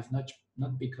 2.5,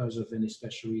 not because of any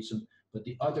special reason, but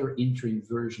the other interim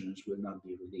versions will not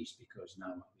be released because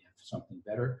now we have something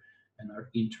better. And our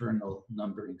internal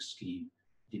numbering scheme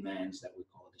demands that we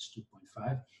call this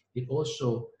 2.5. It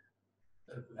also,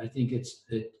 I think it's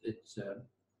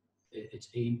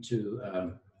aimed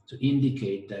to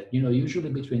indicate that, usually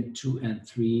between 2 and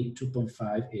 3,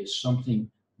 2.5 is something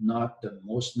not the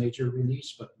most major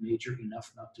release, but major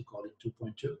enough not to call it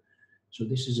 2.2. So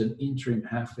this is an interim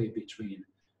halfway between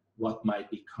what might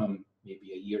become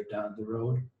maybe a year down the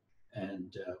road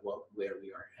and where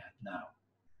we are at now.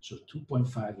 So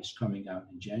 2.5 is coming out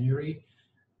in January.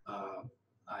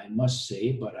 I must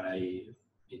say, but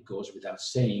it goes without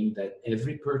saying, that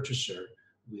every purchaser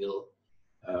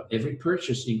every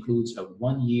purchase includes a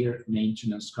 1-year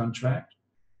maintenance contract.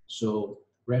 So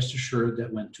rest assured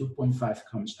that when 2.5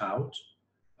 comes out,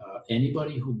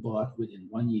 anybody who bought within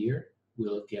 1 year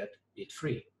will get it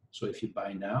free. So if you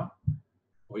buy now,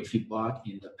 or if you bought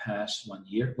in the past 1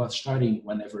 year, well, starting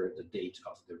whenever the date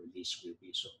of the release will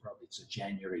be, so probably it's a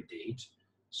January date,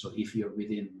 So if you're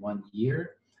within 1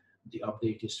 year, the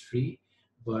update is free.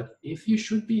 But if you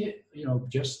should be,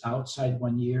 just outside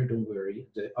 1 year, don't worry.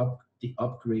 The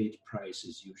upgrade price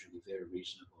is usually very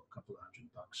reasonable, a couple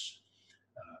 $100,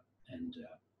 and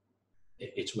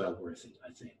it's well worth it,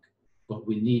 I think. But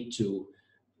we need to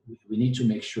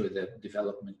make sure that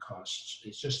development costs,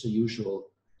 it's just the usual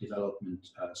development,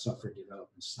 software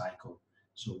development cycle.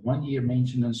 So 1 year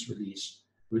maintenance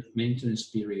maintenance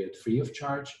period free of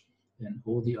charge, and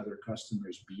all the other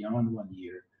customers beyond 1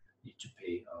 year need to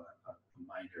pay a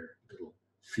minor little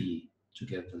fee to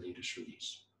get the latest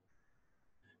release.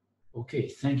 Okay,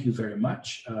 thank you very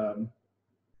much.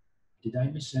 Did I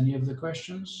miss any of the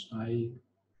questions?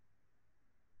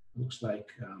 Looks like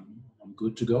I'm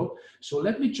good to go. So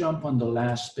let me jump on the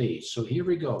last page. So here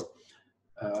we go.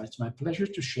 It's my pleasure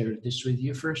to share this with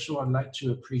you. First of all, I'd like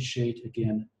to appreciate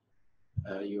again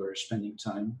your spending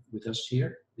time with us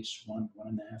here, this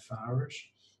 1.5 hours.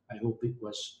 I hope it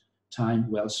was time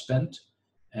well spent.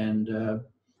 And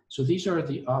so these are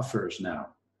the offers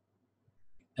now.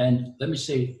 And let me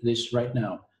say this right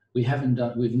now.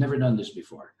 We've never done this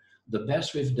before. The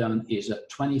best we've done is a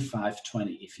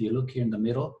 25-20. If you look here in the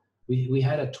middle, we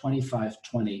had a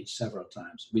 25-20 several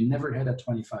times. We never had a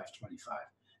 25-25.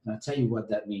 And I'll tell you what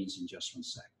that means in just one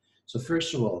sec. So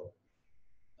first of all,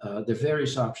 the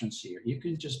various options here. You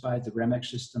can just buy the Remek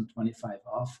system 25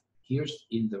 off. Here's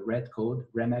in the red code,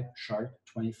 Remek Shark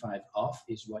 25 off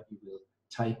is what you will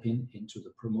type into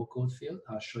the promo code field.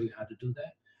 I'll show you how to do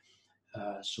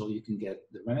that. So you can get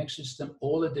the Remek system,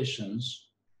 all editions.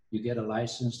 You get a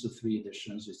license to 3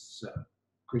 editions. It's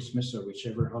Christmas or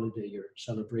whichever holiday you're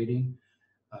celebrating.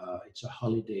 It's a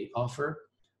holiday offer.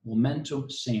 Momentum,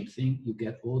 same thing. You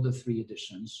get all the 3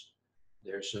 editions.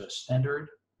 There's a standard,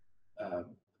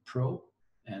 Pro,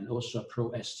 and also a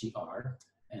Pro STR,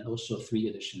 and also 3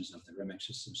 editions of the Remek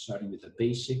system, starting with the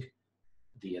basic,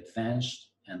 the advanced,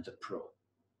 and the Pro.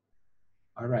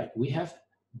 All right, we have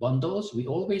bundles. We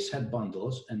always had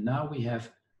bundles, and now we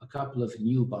have a couple of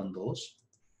new bundles.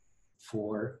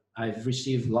 I've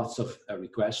received lots of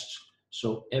requests.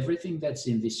 So everything that's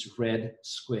in this red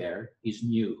square is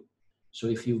new. So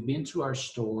if you've been to our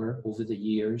store over the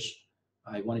years,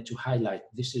 I wanted to highlight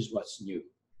this is what's new.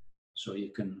 So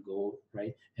you can go,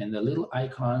 right? And the little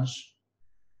icons,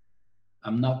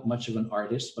 I'm not much of an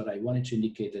artist, but I wanted to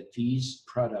indicate that these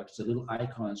products, the little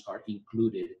icons, are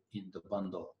included in the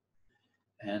bundle.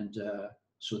 And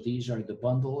so these are the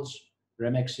bundles: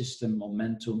 Remek System,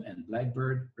 Momentum, and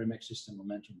Blackbird, Remek System,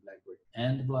 Momentum, Blackbird,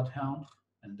 and Bloodhound.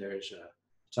 And there's a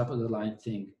top of the line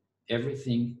thing,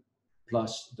 everything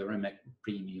plus the Remek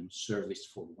Premium service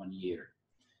for 1 year.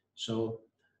 So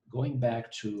going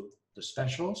back to the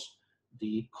specials,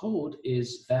 the code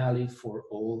is valid for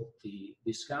all the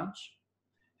discounts.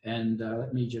 And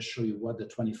let me just show you what the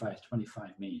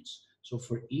 25-25 means. So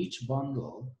for each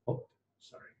bundle,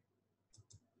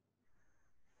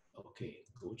 okay,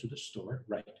 go to the store,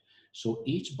 right. So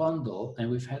each bundle, and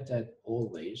we've had that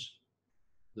always,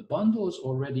 the bundles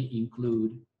already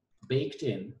include, baked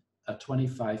in, a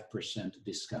 25%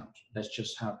 discount. That's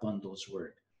just how bundles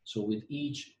work. So with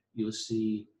each, you'll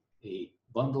see a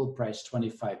bundle price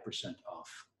 25%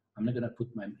 off. I'm not gonna put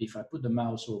if I put the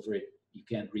mouse over it, you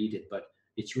can't read it, but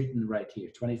it's written right here,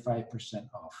 25%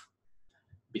 off,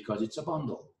 because it's a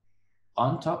bundle.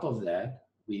 On top of that,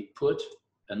 we put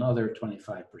another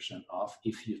 25% off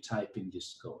if you type in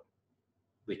this code,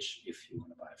 which if you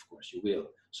want to buy, of course, you will.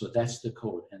 So that's the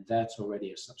code, and that's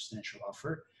already a substantial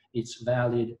offer. It's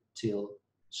valid till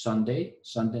Sunday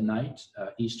night,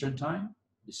 Eastern time,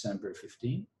 December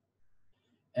 15.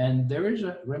 And there is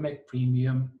a Remek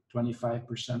Premium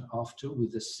 25% off too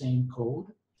with the same code.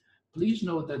 Please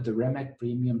note that the Remek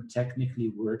Premium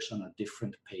technically works on a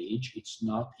different page. It's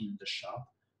not in the shop,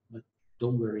 but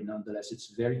don't worry, nonetheless, it's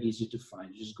very easy to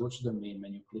find. You just go to the main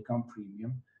menu, click on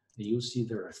Premium, and you'll see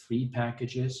there are 3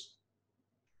 packages.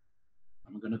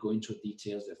 I'm going to go into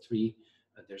details. There are 3.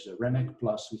 There's a Remek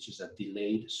Plus, which is a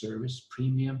delayed service,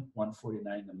 Premium,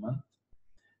 $149 a month.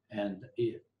 And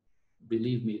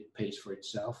believe me, it pays for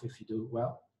itself if you do it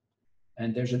well.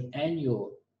 And there's an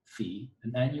annual fee,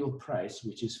 an annual price,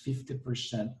 which is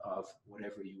 50% of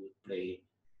whatever you would pay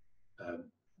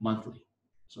monthly.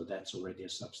 So that's already a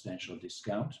substantial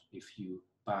discount if you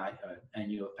buy an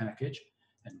annual package.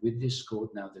 And with this code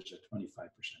now, there's a 25%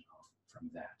 off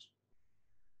from that.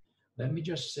 Let me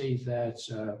just say that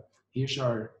here's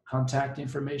our contact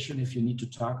information. If you need to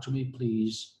talk to me,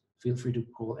 please feel free to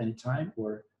call anytime,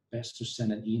 or best to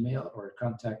send an email or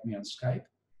contact me on Skype.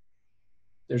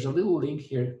 there's a little link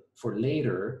here for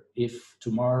later. If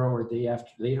tomorrow or day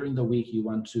after, later in the week, you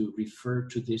want to refer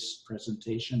to this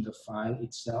presentation, the file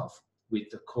itself with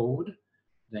the code,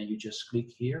 then you just click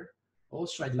here.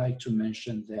 Also, I'd like to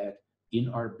mention that in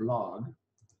our blog,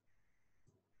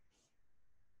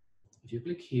 if you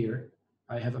click here,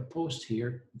 I have a post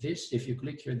here. This, if you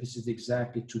click here, this is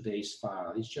exactly today's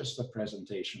file. It's just a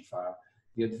presentation file.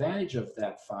 The advantage of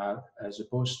that file, as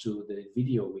opposed to the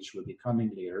video, which will be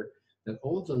coming later, that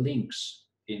all the links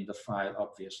in the file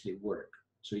obviously work.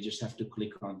 So you just have to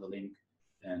click on the link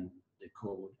and the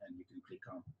code, and you can click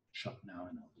on Shop Now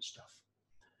and all this stuff.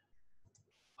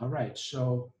 All right,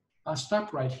 so I'll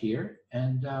stop right here,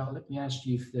 and let me ask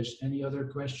you if there's any other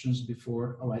questions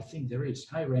before. Oh, I think there is.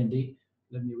 Hi, Randy.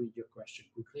 Let me read your question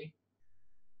quickly.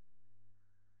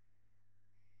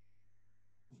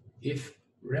 If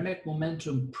Remek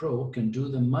Momentum Pro can do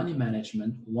the money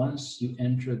management once you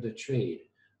enter the trade,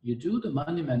 you do the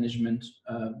money management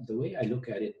the way I look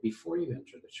at it before you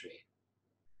enter the trade.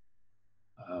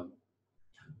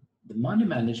 The money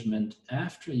management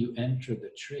after you enter the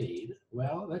trade,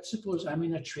 well, let's suppose I'm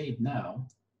in a trade now.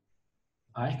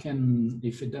 I can,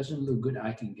 if it doesn't look good,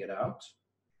 I can get out.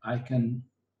 I can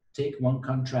take one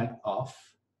contract off.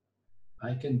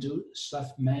 I can do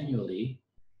stuff manually,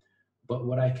 but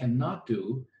what I cannot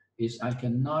do is I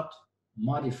cannot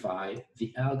modify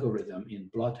the algorithm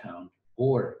in Bloodhound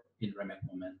or in Remek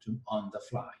Momentum on the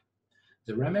fly.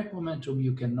 The Remek Momentum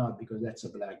you cannot, because that's a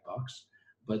black box,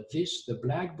 but this, the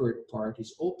Blackbird part,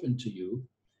 is open to you.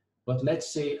 But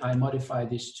let's say I modify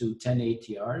this to 10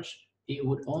 ATRs, it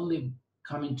would only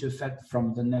come into effect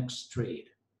from the next trade.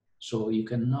 So you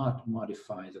cannot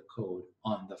modify the code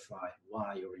on the fly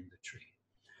while you're in the trade.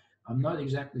 I'm not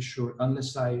exactly sure,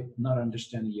 unless I'm not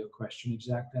understanding your question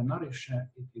exactly, I'm not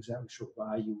exactly sure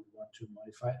why you would want to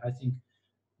modify. I think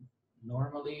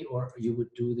normally, or you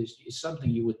would do this, it's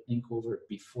something you would think over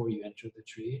before you enter the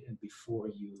trade and before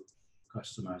you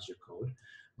customize your code.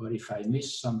 But if I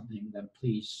miss something, then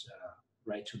please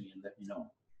write to me and let me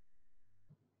know.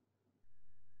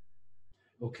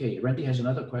 Okay, Randy has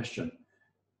another question.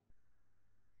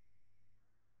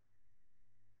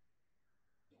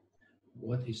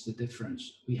 What is the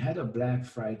difference? We had a Black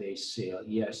Friday sale,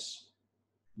 yes.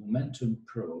 Momentum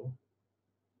Pro.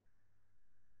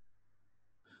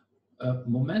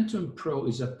 Momentum Pro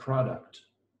is a product.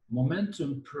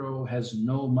 Momentum Pro has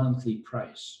no monthly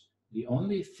price. The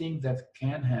only thing that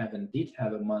can have and did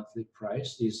have a monthly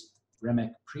price is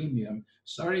Remek Premium.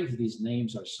 Sorry if these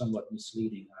names are somewhat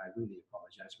misleading. I really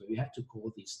apologize, but we have to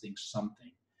call these things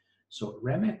something. So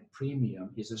Remek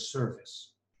Premium is a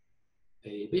service.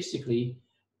 Basically,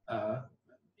 to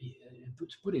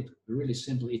put it really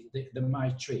simply, the my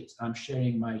trades. I'm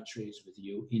sharing my trades with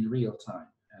you in real time.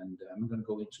 And I'm not going to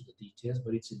go into the details,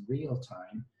 but it's in real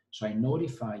time. So I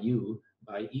notify you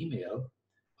by email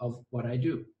of what I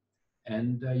do.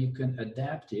 And you can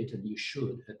adapt it, and you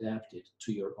should adapt it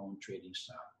to your own trading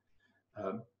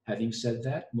style. Having said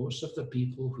that, most of the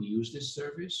people who use this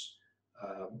service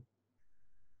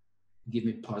give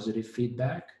me positive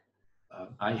feedback.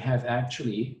 I have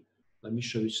actually, let me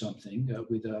show you something,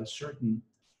 with a certain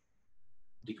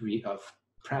degree of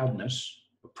proudness,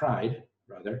 or pride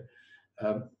rather.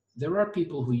 There are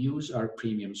people who use our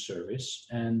premium service,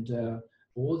 and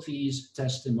all these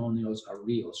testimonials are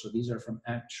real. So these are from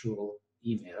actual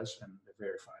emails, and they're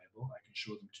verifiable. I can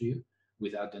show them to you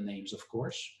without the names, of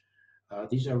course.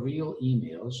 These are real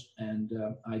emails, and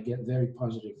I get very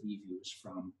positive reviews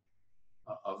from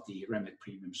of the Remek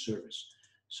Premium service.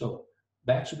 So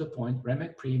back to the point,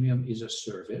 Remek Premium is a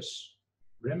service.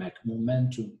 Remek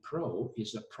Momentum Pro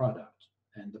is a product,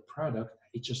 and the product,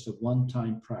 it's just a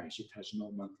one-time price. It has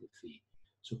no monthly fee.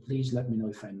 So please let me know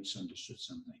if I misunderstood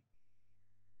something.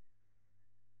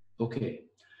 Okay.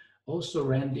 Also,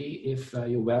 Randy, if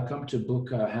you're welcome to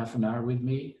book half an hour with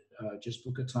me, just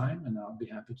book a time, and I'll be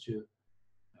happy to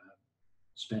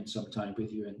spend some time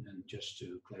with you and just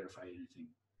to clarify anything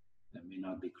that may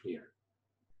not be clear.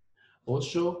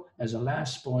 Also, as a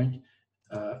last point,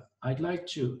 I'd like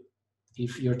to,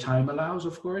 if your time allows,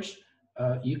 of course,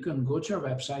 you can go to our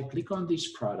website, click on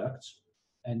these products,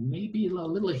 and maybe a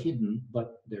little hidden,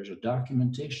 but there's a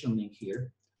documentation link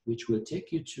here, which will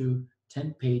take you to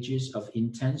 10 pages of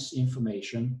intense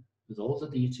information with all the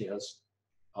details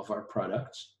of our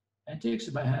products. And it takes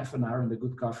about half an hour and a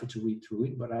good coffee to read through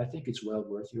it, but I think it's well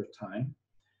worth your time.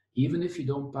 Even if you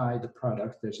don't buy the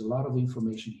product, there's a lot of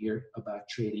information here about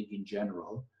trading in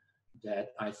general that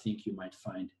I think you might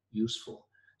find useful.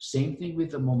 Same thing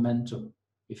with the momentum.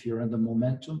 If you're on the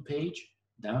momentum page,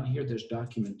 down here there's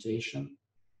documentation,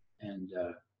 and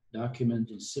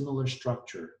document in similar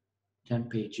structure 10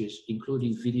 pages,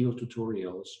 including video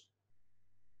tutorials.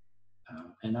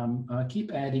 And I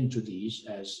keep adding to these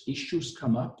as issues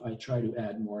come up. I try to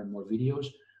add more and more videos.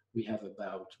 We have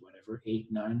about whatever,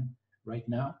 8, 9 right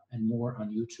now, and more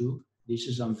on YouTube. This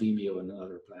is on Vimeo and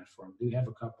another platform. We have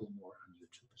a couple more on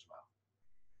YouTube as well.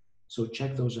 So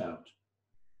check those out.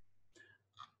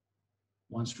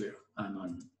 Once I'm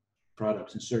on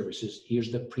products and services,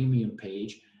 here's the premium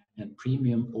page, and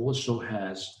premium also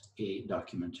has a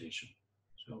documentation.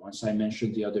 So once I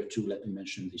mentioned the other two, let me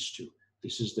mention these two.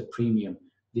 This is the premium.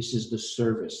 This is the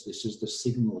service. This is the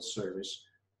signal service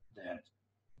that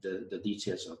the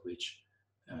details of which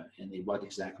and what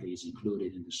exactly is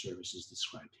included in the service is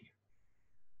described here.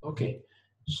 Okay,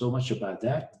 so much about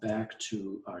that. Back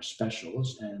to our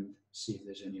specials and see if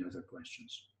there's any other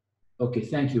questions. Okay,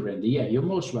 thank you, Randy. Yeah, you're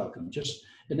most welcome.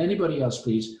 And anybody else,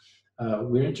 please.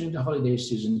 We're entering the holiday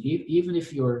season. Even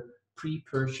if you're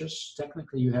pre-purchase,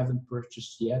 technically you haven't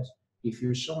purchased yet. If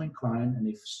you're so inclined and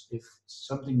if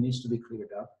something needs to be cleared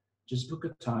up, just book a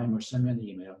time or send me an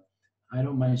email. I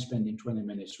don't mind spending 20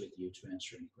 minutes with you to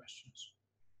answer any questions.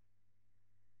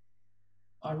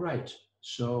 All right,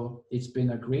 so it's been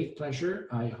a great pleasure.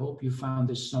 I hope you found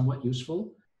this somewhat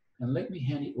useful. And let me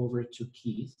hand it over to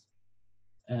Keith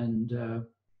and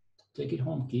take it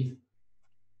home, Keith.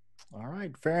 All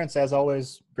right, Ferenc, as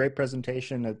always, great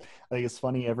presentation. I think it's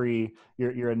funny.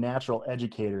 You're a natural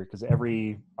educator because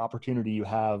every opportunity you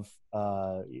have,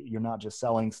 you're not just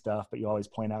selling stuff, but you always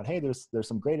point out, hey, there's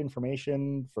some great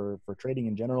information for trading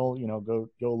in general. You know,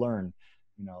 go learn.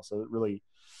 You know, so it really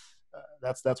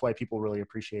that's why people really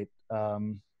appreciate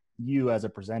you as a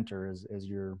presenter, as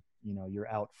you're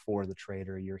out for the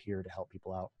trader. You're here to help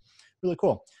people out. Really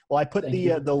cool. Well, I put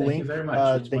the link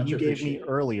that you gave me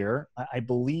earlier. I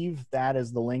believe that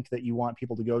is the link that you want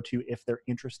people to go to if they're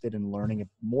interested in learning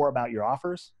more about your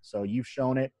offers. So you've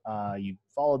shown it. You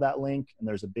follow that link, and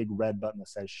there's a big red button that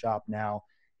says Shop Now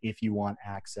if you want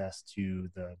access to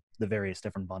the various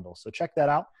different bundles. So check that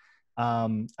out.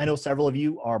 I know several of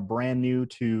you are brand new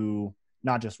to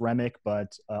not just Remek,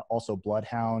 but also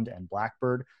Bloodhound and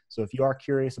Blackbird. So if you are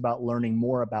curious about learning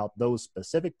more about those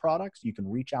specific products, you can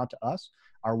reach out to us.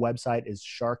 Our website is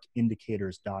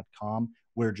sharkindicators.com.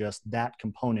 We're just that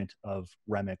component of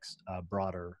Remek's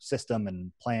broader system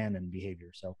and plan and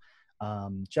behavior. So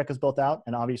check us both out.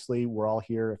 And obviously, we're all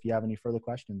here if you have any further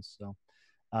questions. So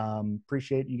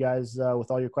appreciate you guys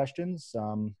with all your questions.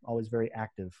 Always very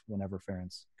active whenever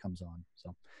Ferenc comes on.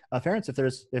 So Ferenc,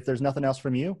 if there's nothing else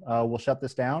from you, we'll shut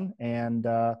this down, and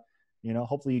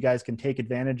hopefully you guys can take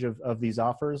advantage of these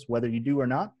offers, whether you do or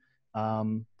not.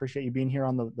 Appreciate you being here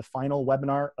on the final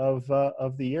webinar of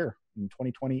the year. And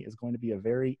 2020 is going to be a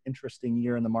very interesting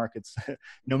year in the markets,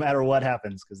 no matter what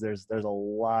happens, because there's a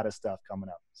lot of stuff coming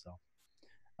up. So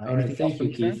all right, thank you,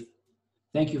 Keith.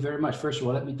 Thank you very much. First of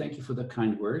all, let me thank you for the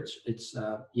kind words. It's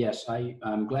yes,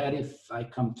 I'm glad if I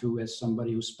come through as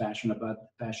somebody who's passionate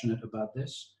about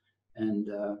this, and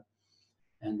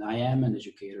I am an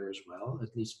educator as well,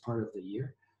 at least part of the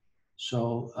year.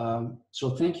 So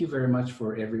so thank you very much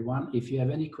for everyone. If you have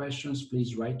any questions,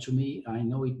 please write to me. I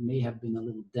know it may have been a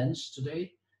little dense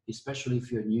today, especially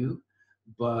if you're new,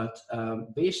 but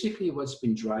basically what's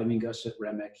been driving us at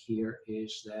Remek here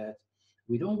is that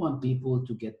we don't want people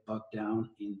to get bogged down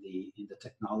in the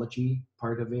technology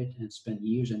part of it and spend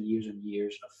years and years and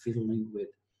years of fiddling with,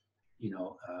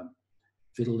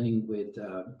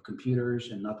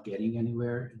 computers and not getting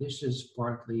anywhere. This is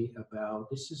partly about,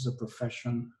 this is a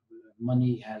profession.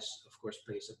 Money has, of course,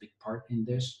 plays a big part in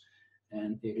this.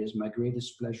 And it is my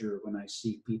greatest pleasure when I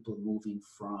see people moving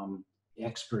from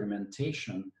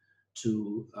experimentation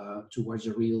to towards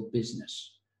a real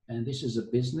business. And this is a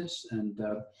business, and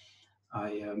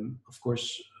of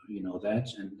course, you know that,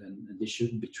 and this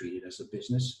shouldn't be treated as a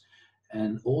business.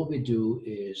 And all we do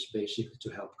is basically to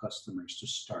help customers to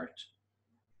start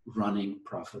running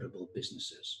profitable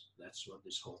businesses. That's what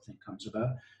this whole thing comes about.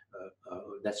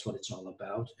 That's what it's all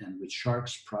about. And with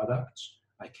Shark's products,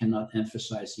 I cannot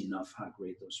emphasize enough how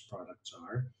great those products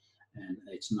are. And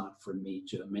it's not for me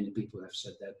to, many people have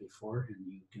said that before, and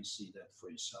you can see that for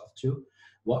yourself too.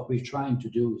 What we're trying to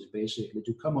do is basically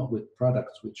to come up with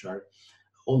products which are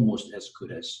almost as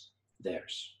good as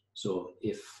theirs. So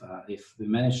if we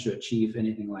manage to achieve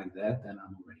anything like that, then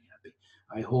I'm already happy.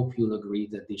 I hope you'll agree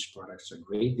that these products are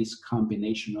great. This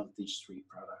combination of these three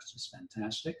products is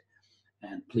fantastic.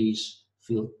 And please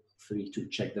feel free to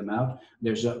check them out.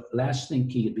 There's a last thing,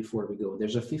 Keith, before we go.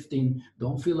 There's a 15,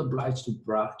 don't feel obliged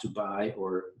to buy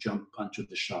or jump onto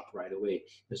the shop right away.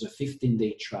 There's a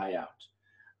 15-day tryout.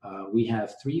 We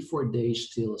have 3-4 days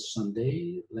till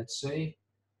Sunday, let's say,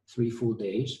 3 full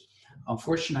days.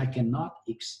 Unfortunately, I cannot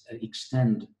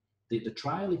extend the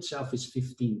trial itself is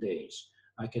 15 days.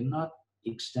 I cannot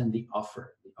extend the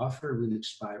offer. The offer will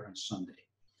expire on Sunday.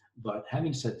 But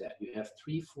having said that, you have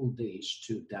 3 full days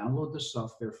to download the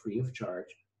software free of charge,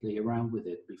 play around with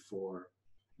it before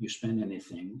you spend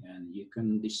anything, and you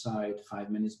can decide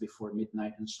 5 minutes before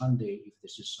midnight on Sunday if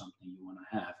this is something you want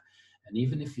to have. And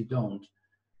even if you don't,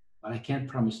 but I can't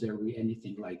promise there will be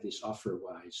anything like this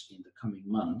offer-wise in the coming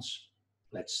months,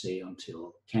 let's say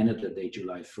until Canada Day,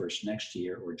 July 1st next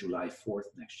year or July 4th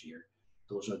next year.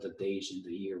 Those are the days in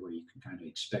the year where you can kind of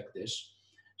expect this.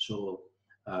 So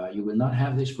you will not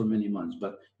have this for many months,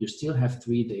 but you still have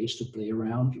 3 days to play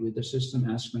around with the system,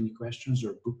 ask many questions,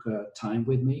 or book a time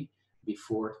with me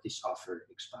before this offer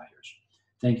expires.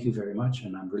 Thank you very much,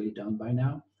 and I'm really done by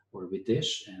now, or with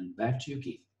this, and back to you,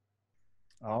 Keith.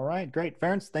 All right, great.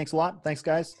 Ference, thanks a lot. Thanks,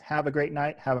 guys. Have a great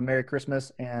night. Have a Merry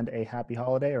Christmas and a Happy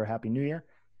Holiday or Happy New Year.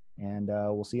 And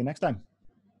we'll see you next time.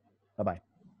 Bye-bye.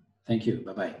 Thank you.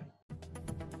 Bye-bye.